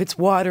you, if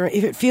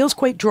it feels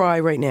quite dry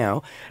right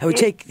now, I would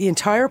take the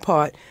entire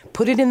pot,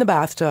 put it in the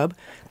bathtub,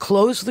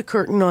 close the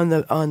curtain on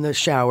the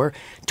shower,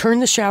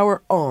 turn the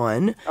shower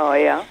on. Oh,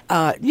 yeah.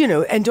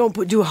 And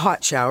don't do a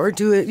hot shower.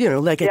 Do it,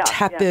 like a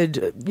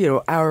tepid,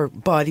 our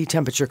body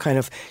temperature kind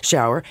of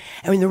shower.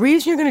 I mean, the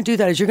reason you're going to do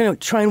that is you're going to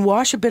try and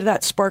wash a bit of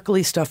that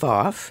sparkly stuff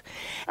off,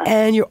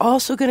 and you're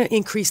also going to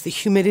increase the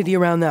humidity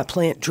around that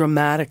plant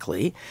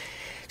dramatically.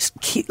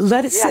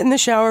 Let it sit in the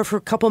shower for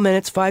a couple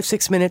minutes,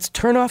 5-6 minutes,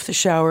 turn off the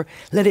shower,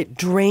 let it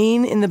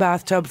drain in the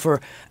bathtub for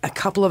a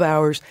couple of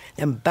hours,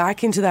 then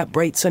back into that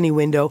bright sunny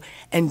window,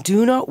 and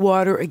do not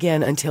water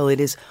again until it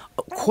is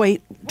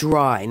quite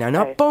dry. Now,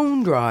 not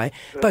bone dry,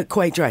 but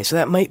quite dry. So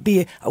that might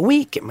be a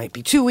week, it might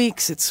be 2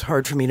 weeks, it's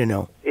hard for me to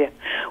know. Yeah.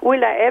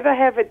 Will I ever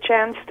have a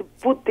chance to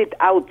put it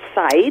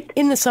outside?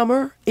 In the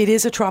summer, it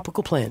is a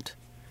tropical plant.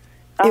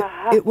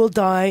 It will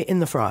die in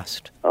the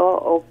frost.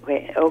 Oh,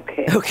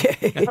 okay.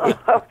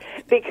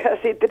 Because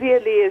it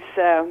really is...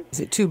 is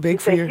it too big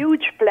for you? It's a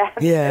huge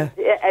plant. Yeah.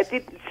 I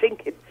didn't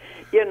think it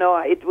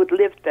would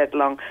live that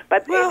long.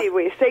 But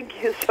anyway,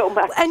 thank you so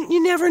much. And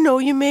you never know.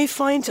 You may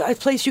find a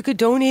place you could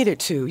donate it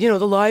to.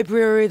 The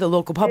library, the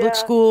local public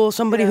school,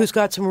 somebody who's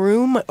got some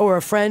room, or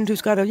a friend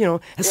who's got a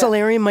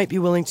solarium might be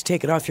willing to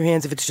take it off your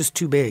hands if it's just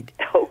too big.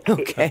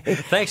 Okay.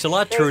 Thanks a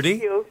lot, Trudy.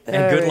 Thank you.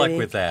 And good luck Alrighty.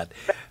 with that.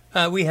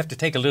 We have to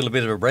take a little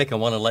bit of a break. I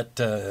want to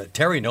let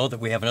Terry know that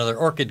we have another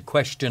orchid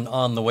question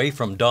on the way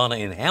from Donna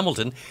in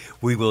Hamilton.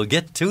 We will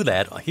get to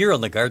that here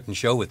on The Garden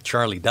Show with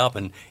Charlie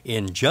Dobbin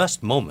in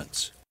just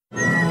moments.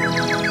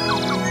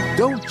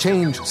 Don't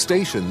change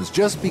stations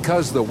just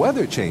because the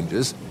weather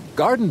changes.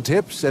 Garden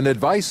tips and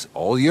advice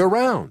all year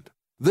round.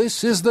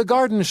 This is The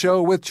Garden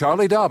Show with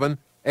Charlie Dobbin,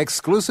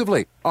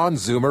 exclusively on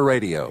Zoomer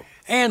Radio.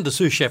 And the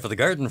sous chef of the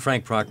garden,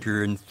 Frank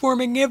Proctor,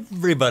 informing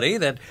everybody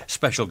that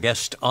special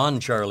guest on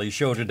Charlie's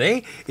show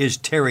today is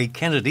Terry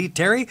Kennedy.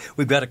 Terry,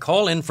 we've got a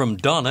call in from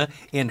Donna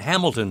in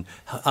Hamilton.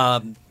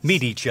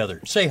 Meet each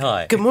other. Say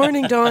hi. Good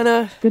morning,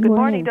 Donna. Good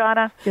morning,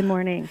 Donna. Good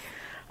morning.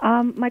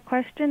 My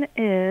question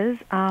is,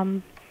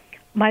 I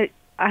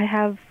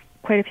have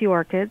quite a few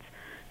orchids,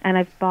 and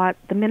I've bought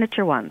the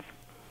miniature ones.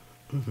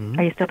 Mm-hmm.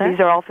 Are you still there? These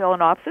are all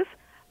Phalaenopsis?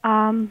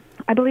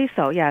 I believe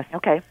so, yes.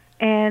 Okay.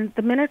 And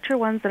the miniature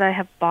ones that I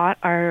have bought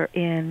are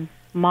in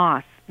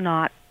moss,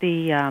 not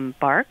the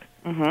bark.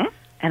 Mm-hmm.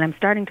 And I'm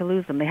starting to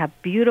lose them. They have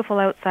beautiful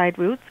outside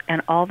roots,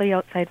 and all the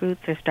outside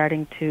roots are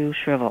starting to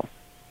shrivel.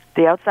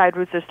 The outside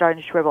roots are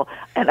starting to shrivel.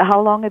 And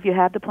how long have you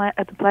had the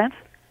plants?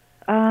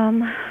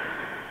 The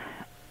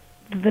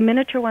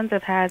miniature ones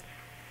I've had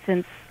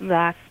since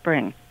last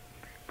spring.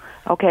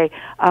 Okay.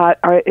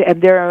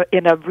 And they're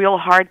in a real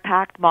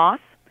hard-packed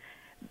moss?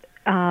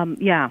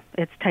 Yeah,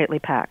 it's tightly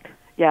packed.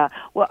 Yeah.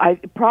 Well,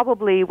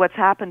 probably what's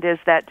happened is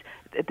that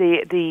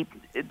the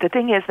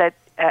thing is that,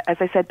 as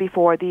I said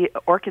before, the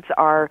orchids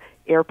are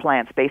air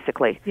plants,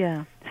 basically.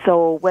 Yeah.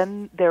 So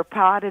when they're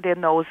potted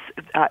in those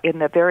in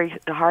the very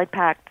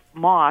hard-packed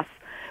moss,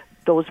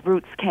 those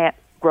roots can't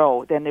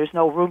grow. Then there's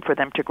no room for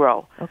them to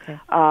grow. Okay.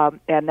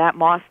 And that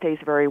moss stays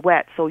very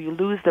wet, so you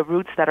lose the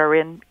roots that are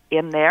in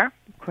there.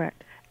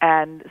 Correct.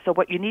 And so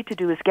what you need to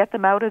do is get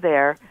them out of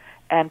there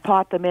and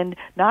pot them in,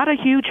 not a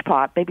huge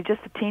pot, maybe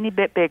just a teeny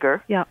bit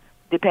bigger. Yeah.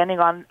 Depending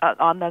on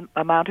the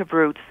amount of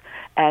roots,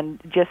 and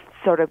just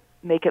sort of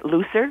make it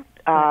looser.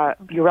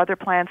 Your other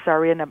plants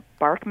are in a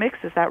bark mix,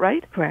 is that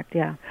right? Correct,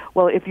 yeah.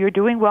 Well, if you're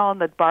doing well in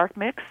the bark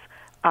mix,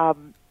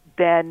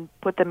 then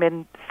put them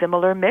in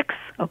similar mix.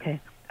 Okay.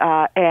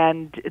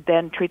 And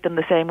then treat them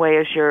the same way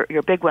as your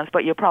big ones,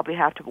 but you'll probably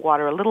have to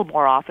water a little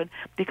more often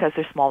because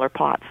they're smaller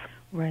pots.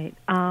 Right.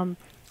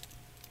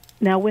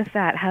 Now, with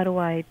that, how do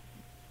I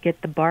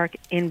get the bark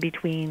in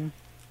between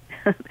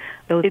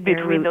those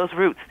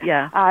roots?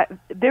 Yeah.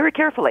 Very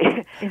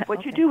carefully. Yeah,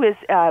 What you do is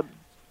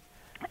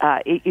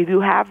you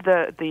have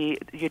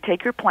you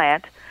take your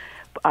plant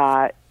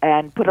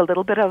and put a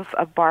little bit of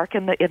bark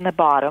in the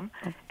bottom,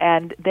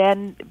 and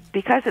then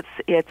because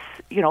it's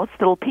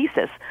little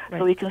pieces,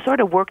 so you can sort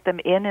of work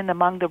them in and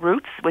among the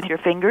roots with your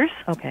fingers.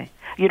 Okay.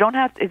 You don't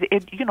have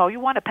you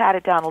want to pat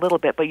it down a little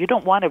bit, but you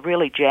don't want to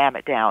really jam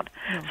it down.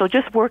 No. So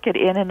just work it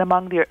in and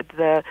among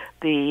the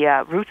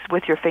roots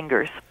with your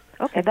fingers.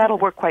 Okay, and that'll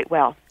work quite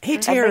well. Hey,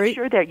 And Terry. make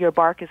sure that your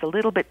bark is a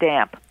little bit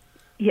damp.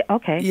 Yeah,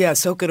 okay. Yeah,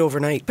 soak it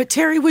overnight. But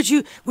Terry, would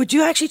you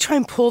actually try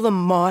and pull the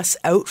moss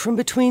out from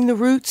between the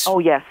roots? Oh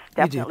yes,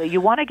 definitely.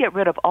 You want to get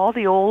rid of all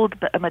the old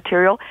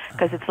material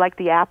because it's like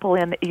the apple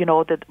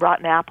the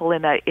rotten apple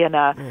in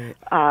a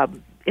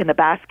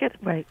basket.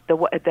 Right.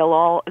 They'll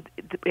all,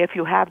 if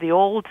you have the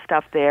old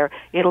stuff there,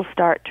 it'll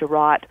start to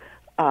rot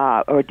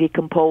or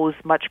decompose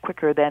much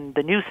quicker than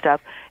the new stuff,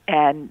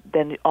 and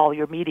then all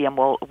your medium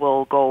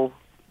will go.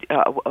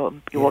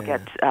 You will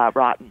get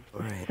rotten.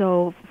 Right.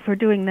 So for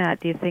doing that,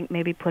 do you think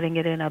maybe putting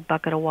it in a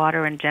bucket of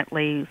water and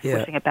gently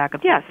pushing it back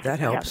and forth? Yes. That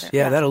helps.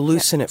 Yeah, that'll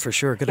loosen it for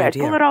sure. Good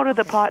idea. Pull it out of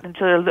the pot and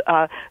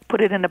put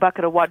it in a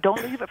bucket of water.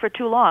 Don't leave it for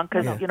too long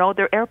because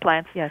they're air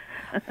plants. Yes.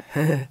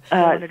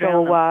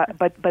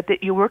 But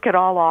you work it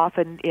all off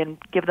and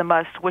give them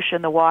a swish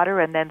in the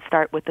water and then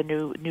start with the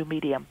new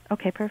medium.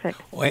 Okay,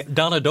 perfect. Wait,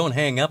 Donna, don't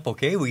hang up,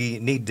 okay? We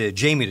need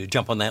Jamie to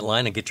jump on that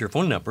line and get your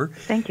phone number.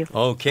 Thank you.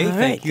 Okay, All right,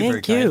 thank you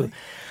very kindly.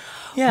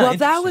 Yeah, well,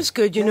 that was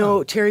good,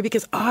 Terry,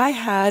 because I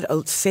had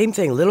same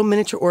thing, a little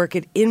miniature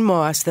orchid in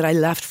moss that I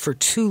left for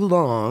too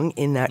long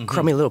in that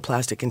crummy little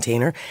plastic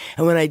container.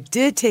 And when I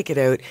did take it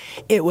out,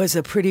 it was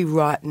a pretty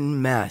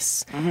rotten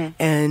mess. Mm-hmm.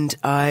 And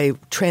I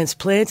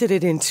transplanted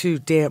it into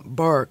damp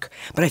bark,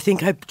 but I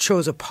think I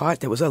chose a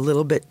pot that was a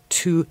little bit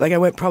I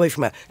went probably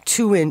from a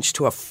 2-inch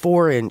to a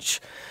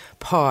 4-inch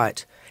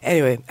pot.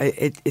 Anyway,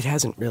 it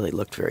hasn't really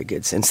looked very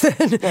good since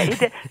then.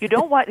 You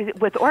don't want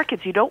with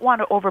orchids. You don't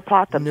want to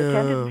overpot them. No. The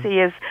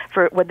tendency is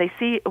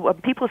when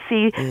people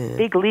see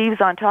big leaves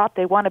on top,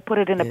 they want to put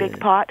it in a big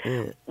pot.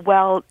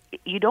 Well,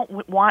 you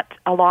don't want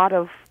a lot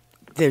of.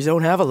 They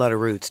don't have a lot of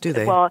roots, do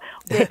they? Well,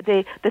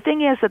 the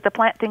thing is that the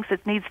plant thinks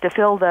it needs to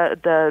fill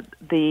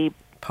the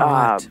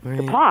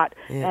the pot,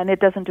 and it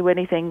doesn't do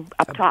anything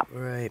up top.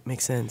 Right,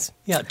 makes sense.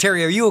 Yeah,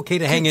 Terry, are you okay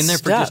to hang in there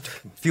for just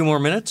a few more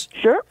minutes?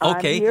 Sure.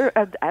 Okay. I'm here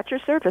at your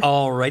service.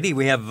 All righty.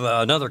 We have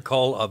another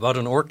call about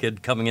an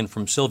orchid coming in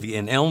from Sylvia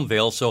in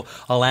Elmvale, so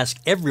I'll ask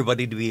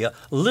everybody to be a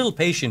little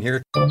patient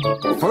here.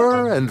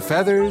 Fur and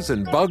feathers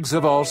and bugs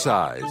of all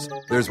size.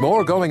 There's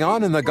more going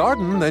on in the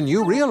garden than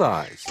you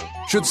realize.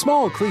 Should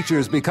small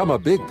creatures become a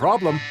big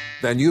problem,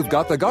 then you've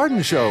got The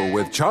Garden Show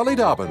with Charlie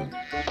Dobbin.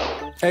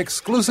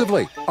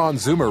 Exclusively on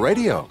Zoomer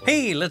Radio.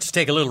 Hey, let's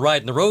take a little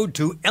ride in the road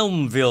to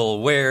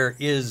Elmville. Where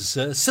is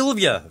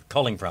Sylvia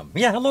calling from?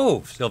 Yeah,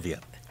 hello,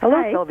 Sylvia. Hello,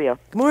 Hi. Sylvia.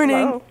 Good morning.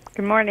 Hello.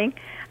 Good morning.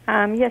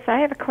 Yes, I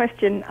have a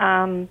question.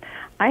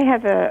 I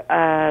have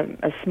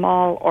a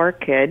small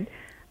orchid.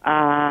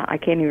 I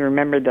can't even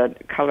remember the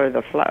color of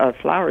the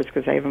flowers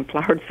because I haven't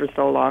flowered for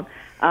so long.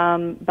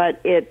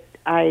 But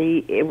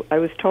I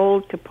was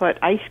told to put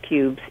ice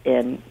cubes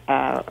in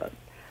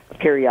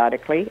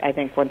periodically, I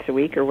think once a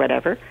week or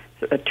whatever.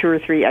 2 or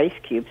 3 ice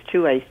cubes,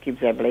 2 ice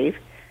cubes, I believe.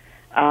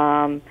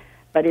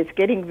 But it's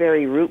getting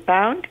very root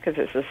bound because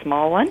it's a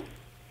small one.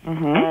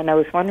 Mm-hmm. And I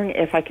was wondering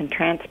if I can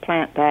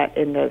transplant that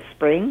in the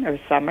spring or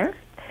summer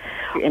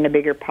in a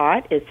bigger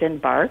pot. It's in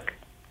bark.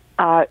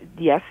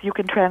 Yes, you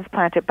can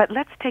transplant it, but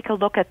let's take a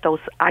look at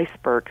those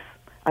icebergs.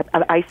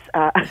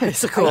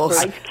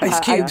 Icicles. Ice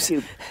cubes.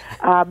 These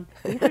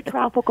are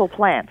tropical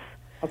plants.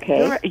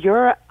 Okay.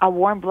 You're a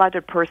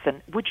warm-blooded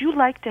person. Would you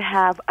like to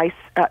have ice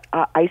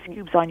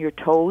cubes on your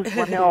toes?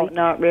 No,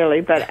 not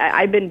really, but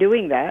I've been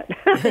doing that.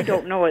 I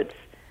don't know. It's.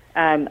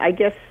 I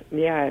guess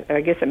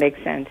it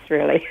makes sense,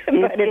 really.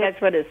 But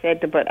that's what it said,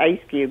 to put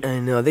ice cubes. I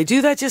know. They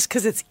do that just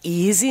because it's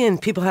easy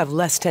and people have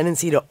less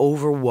tendency to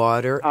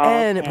overwater,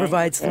 and it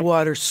provides the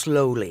water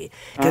slowly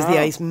because the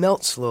ice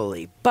melts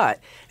slowly. But,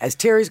 as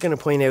Terry's going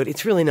to point out,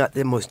 it's really not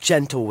the most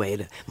gentle way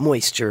to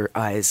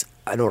moisturize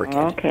an orchid.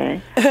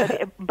 Okay.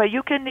 But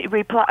you can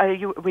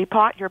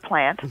repot your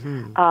plant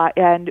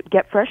and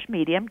get fresh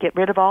medium, get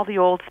rid of all the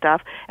old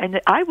stuff, and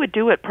I would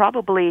do it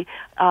probably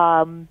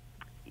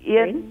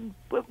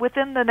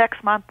within the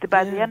next month.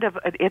 By the end of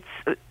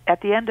at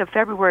the end of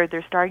February,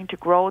 they're starting to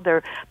grow.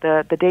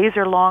 The days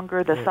are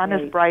longer. The sun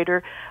is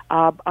brighter.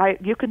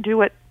 You can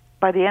do it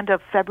by the end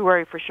of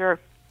February for sure.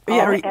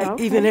 Yeah,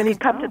 even you can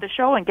come to the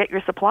show and get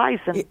your supplies.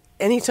 And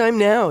anytime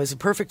now is a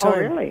perfect time. Oh,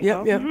 really?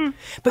 Yep, yep.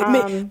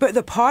 Mm-hmm. But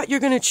the pot you're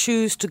going to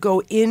choose to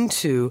go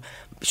into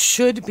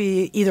should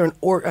be either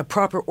a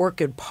proper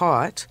orchid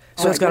pot,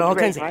 so it's got all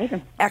kinds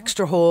of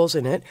extra holes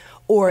in it,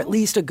 or at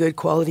least a good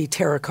quality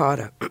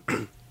terracotta.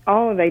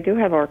 Oh, they do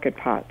have orchid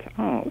pots.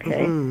 Oh,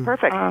 okay. Mm-hmm.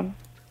 Perfect.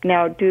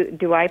 Now,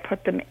 do I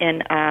put them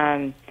in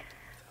an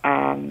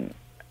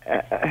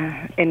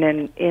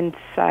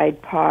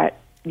inside pot?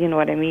 You know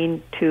what I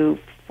mean?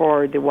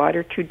 For the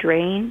water to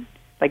drain,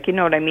 like, you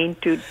know what I mean?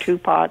 Two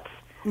pots.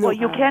 Well,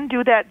 you can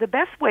do that. The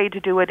best way to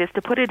do it is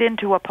to put it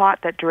into a pot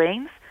that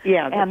drains.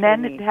 Yeah, and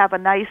then have a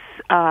nice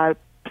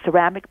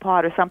ceramic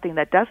pot or something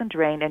that doesn't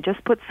drain, and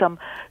just put some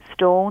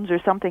stones or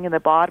something in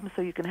the bottom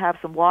so you can have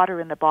some water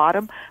in the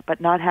bottom,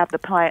 but not have the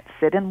plant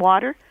sit in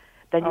water.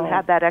 Then you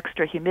have that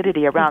extra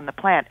humidity around the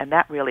plant, and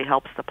that really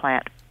helps the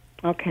plant.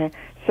 Okay.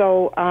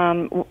 So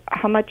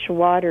how much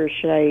water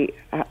should I,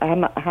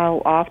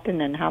 how often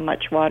and how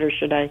much water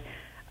should I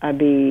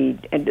be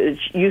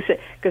use it?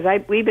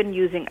 Because we've been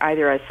using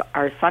either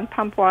our sun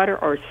pump water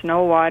or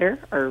snow water,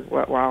 or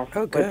what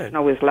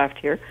snow is left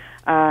here,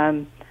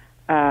 and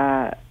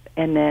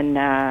then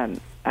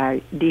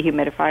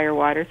dehumidifier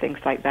water, things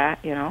like that.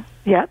 You know.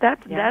 Yeah,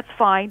 that's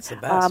fine. It's the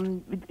best.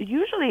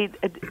 Usually,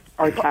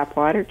 or tap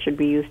water should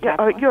be used.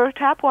 Your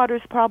tap water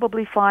is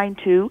probably fine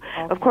too.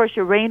 Okay. Of course,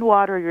 your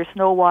rainwater, your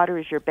snow water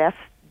is your best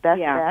bet.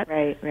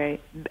 Right.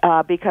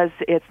 Because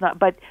it's not.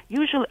 But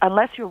usually,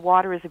 unless your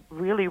water is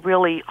really,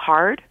 really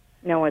hard.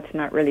 No, it's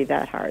not really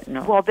that hard.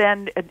 No. Well,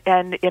 then,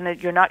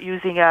 you're not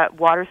using a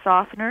water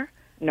softener.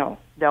 No.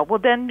 Well,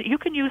 then you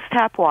can use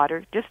tap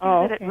water. Just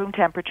use it at room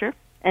temperature.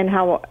 And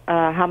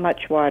how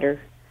much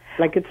water?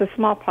 Like, it's a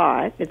small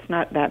pot. It's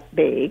not that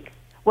big.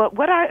 Well,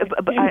 what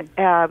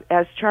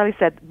as Charlie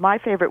said, my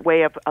favorite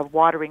way of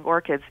watering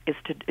orchids is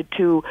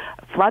to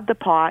flood the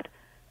pot,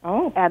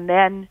 and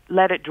then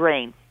let it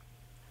drain.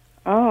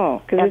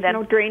 Oh, because there's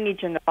no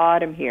drainage in the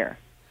bottom here.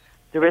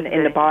 There isn't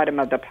in the bottom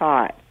of the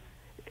pot.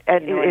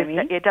 And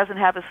it doesn't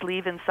have a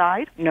sleeve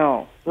inside?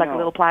 No. Like a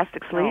little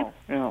plastic sleeve?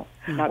 No.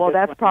 Well,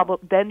 that's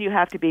probably, then you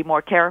have to be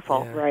more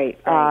careful. Yeah. Right.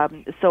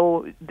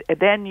 So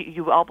then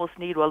you almost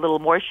need a little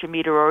moisture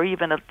meter or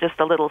even just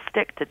a little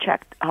stick to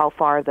check how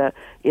far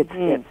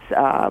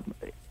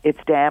it's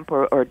damp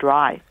or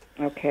dry.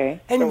 Okay.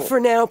 And for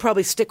now,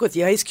 probably stick with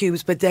the ice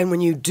cubes, but then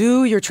when you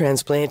do your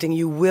transplanting,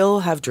 you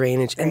will have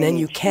drainage, and then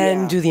you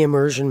can do the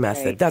immersion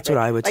method. Right. That's what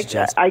I would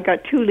suggest. I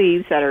got 2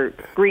 leaves that are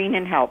green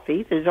and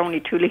healthy. There's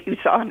only 2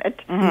 leaves on it,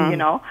 you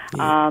know.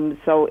 Yeah.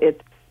 So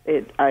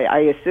I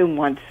assume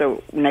once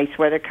nice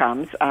weather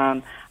comes,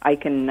 I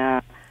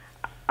can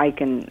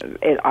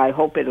I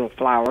hope it'll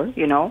flower,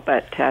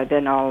 but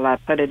then I'll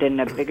put it in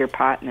a bigger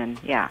pot and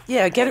yeah.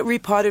 Yeah, get it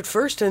repotted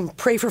first and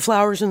pray for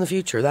flowers in the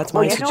future. That's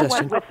my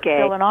suggestion. With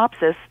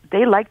Phalaenopsis,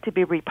 they like to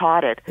be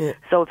repotted. Yeah.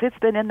 So if it's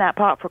been in that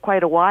pot for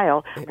quite a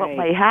while, what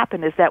may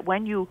happen is that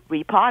when you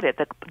repot it,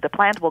 the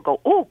plant will go,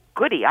 oh,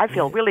 goody, I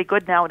feel really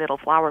good now, and it'll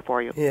flower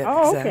for you.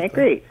 Yeah, okay,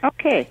 great.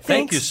 Okay.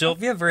 Thank you,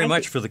 Sylvia, very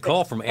much for the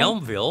call from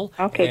Elmville.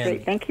 Okay,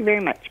 great. Thank you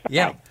very much. Bye-bye.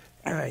 Yeah.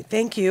 All right,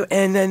 thank you.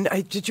 And then,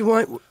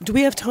 do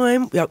we have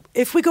time? Yeah,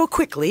 if we go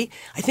quickly,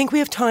 I think we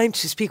have time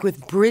to speak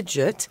with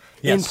Bridget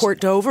in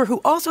Port Dover,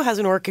 who also has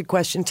an orchid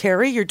question.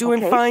 Terry, you're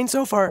doing fine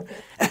so far.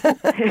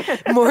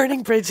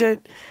 Morning,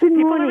 Bridget. Good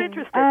morning.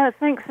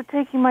 Thanks for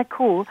taking my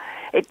call.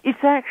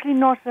 It's actually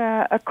not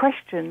a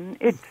question.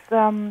 It's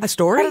a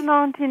story? I had an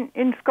aunt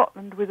in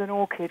Scotland with an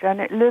orchid,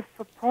 and it lived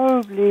for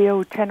probably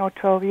 10 or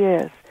 12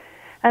 years.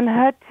 And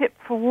her tip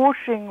for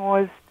washing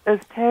was, as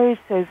Terry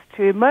says,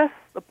 to immerse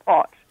the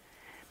pot,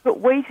 but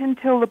wait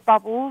until the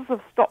bubbles have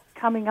stopped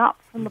coming up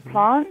from the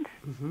plant,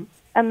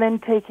 and then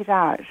take it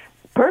out.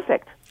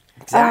 Perfect.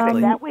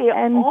 Exactly. That way,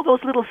 all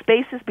those little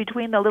spaces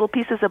between the little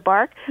pieces of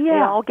bark, they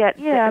all get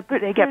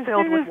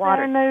filled with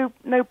water. There are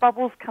no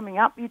bubbles coming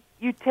up.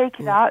 You take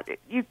it out.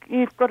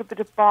 You've got a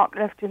bit of bark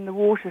left in the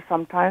water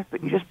sometimes,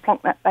 but you just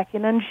plonk that back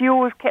in. And she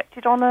always kept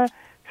it on a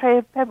tray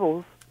of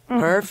pebbles.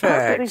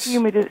 Perfect. As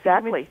humid as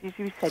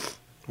you said.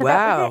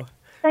 Wow.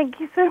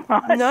 Thank you so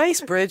much. Nice,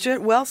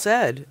 Bridget. Well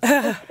said.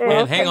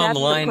 And hang on the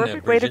line,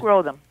 perfect Bridget. way to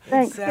grow them.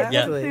 Thanks.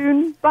 Exactly.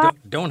 Soon. Bye.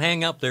 Don't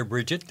hang up there,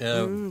 Bridget.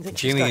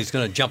 Jamie is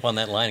going to jump on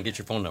that line and get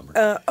your phone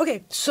number.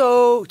 Okay,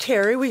 so,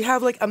 Terry, we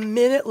have like a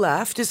minute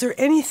left. Is there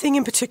anything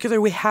in particular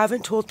we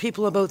haven't told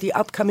people about the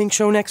upcoming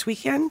show next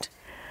weekend?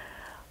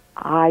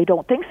 I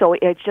don't think so.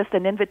 It's just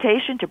an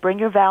invitation to bring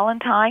your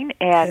Valentine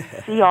and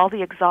see all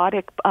the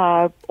exotic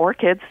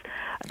orchids.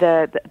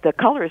 The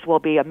colors will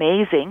be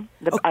amazing.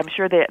 I'm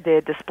sure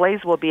the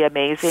displays will be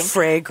amazing.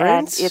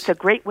 Fragrance. And it's a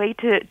great way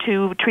to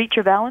treat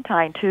your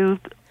Valentine to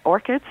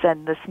orchids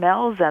and the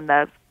smells and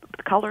the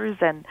colors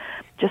and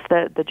just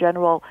the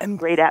general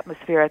great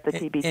atmosphere at the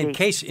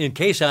TBC. In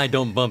case I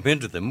don't bump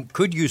into them,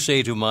 could you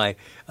say to my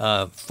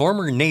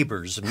former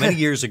neighbors many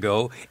years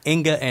ago,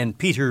 Inga and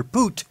Peter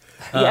Poot,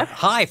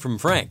 hi from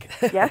Frank.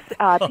 Yes,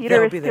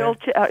 Peter is still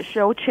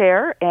show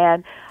chair,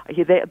 and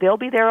they'll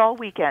be there all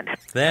weekend.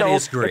 That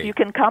is great. If you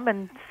can come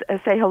and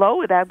say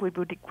hello, that would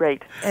be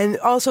great. And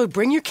also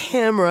bring your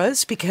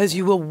cameras because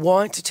you will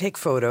want to take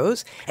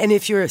photos. And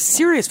if you're a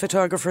serious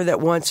photographer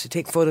that wants to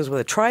take photos with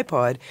a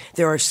tripod,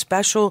 there are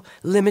special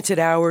limited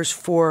hours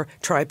for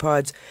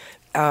tripods.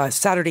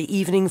 Saturday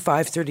evening,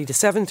 5:30 to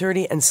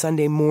 7:30, and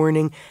Sunday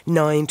morning,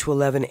 9 to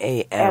 11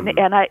 a.m.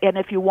 And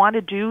if you want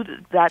to do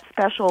that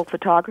special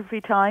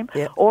photography time,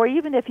 or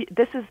even if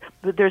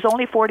there's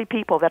only 40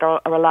 people that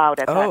are allowed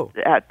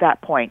at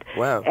that point.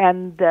 Wow!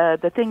 And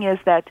the thing is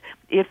that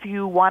if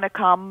you want to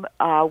come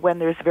when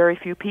there's very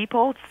few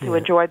people to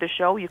enjoy the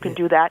show, you can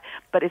do that.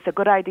 But it's a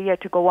good idea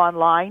to go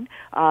online,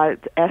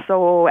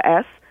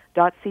 SOOS.ca,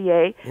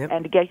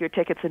 and get your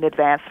tickets in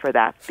advance for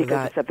that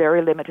because it's a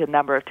very limited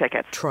number of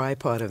tickets.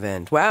 Tripod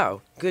event. Wow.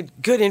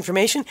 Good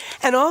information.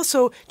 And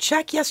also,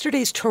 check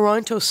yesterday's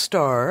Toronto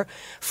Star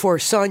for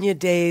Sonia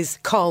Day's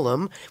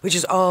column, which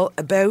is all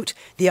about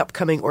the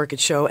upcoming orchid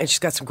show, and she's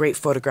got some great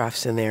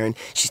photographs in there, and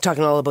she's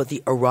talking all about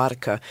the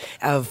erotica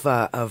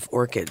of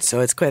orchids.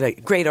 So it's quite a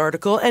great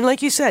article, and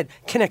like you said,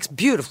 connects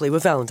beautifully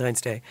with Valentine's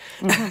Day.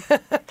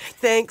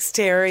 Thanks,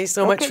 Terry,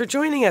 so much for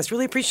joining us.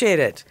 Really appreciate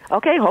it.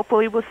 Okay,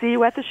 hopefully we'll see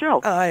you at the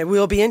show.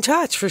 We'll be in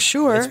touch for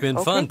sure. It's been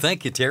fun.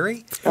 Thank you,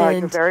 Terry.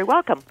 You're very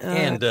welcome.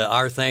 And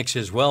our thanks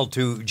as well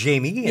to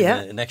Jamie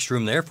in the next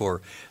room there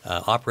for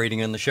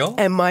operating on the show.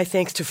 And my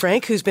thanks to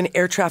Frank, who's been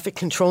air traffic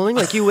controlling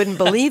like you wouldn't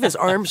believe. His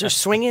arms are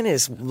swinging,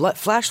 his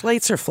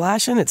flashlights are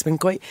flashing. It's been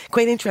quite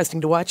interesting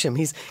to watch him.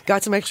 He's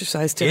got some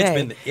exercise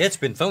today. It's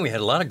been fun. We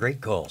had a lot of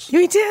great calls.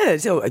 We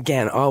did. So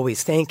again,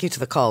 always thank you to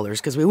the callers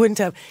because we wouldn't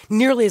have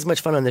nearly as much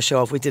fun on the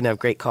show if we didn't have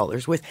great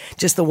callers with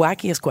just the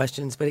wackiest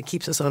questions, but it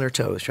keeps us on our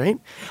toes, right?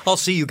 I'll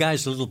see you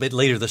guys a little bit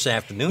later this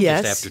afternoon,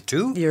 just after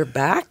 2. You're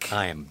back.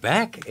 I am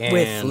back. And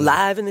with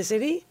Live in the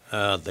City.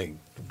 The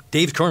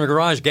Dave's Corner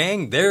Garage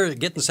gang, they're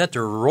getting set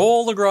to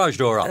roll the garage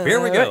door up. Here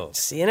we go. Right.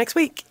 See you next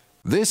week.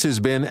 This has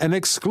been an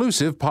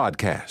exclusive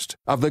podcast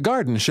of The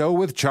Garden Show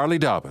with Charlie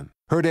Dobbin.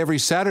 Heard every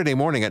Saturday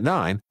morning at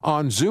 9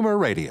 on Zoomer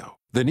Radio,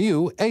 the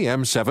new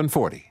AM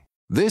 740.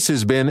 This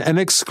has been an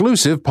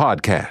exclusive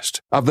podcast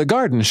of The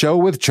Garden Show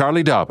with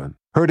Charlie Dobbin.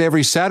 Heard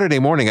every Saturday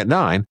morning at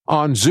 9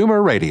 on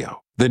Zoomer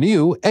Radio, the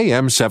new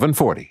AM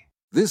 740.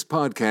 This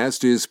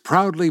podcast is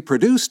proudly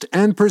produced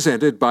and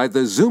presented by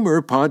the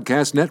Zoomer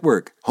Podcast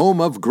Network, home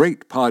of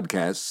great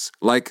podcasts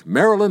like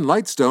Marilyn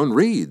Lightstone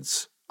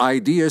Reads,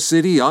 Idea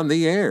City on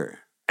the Air,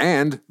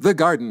 and The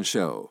Garden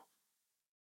Show.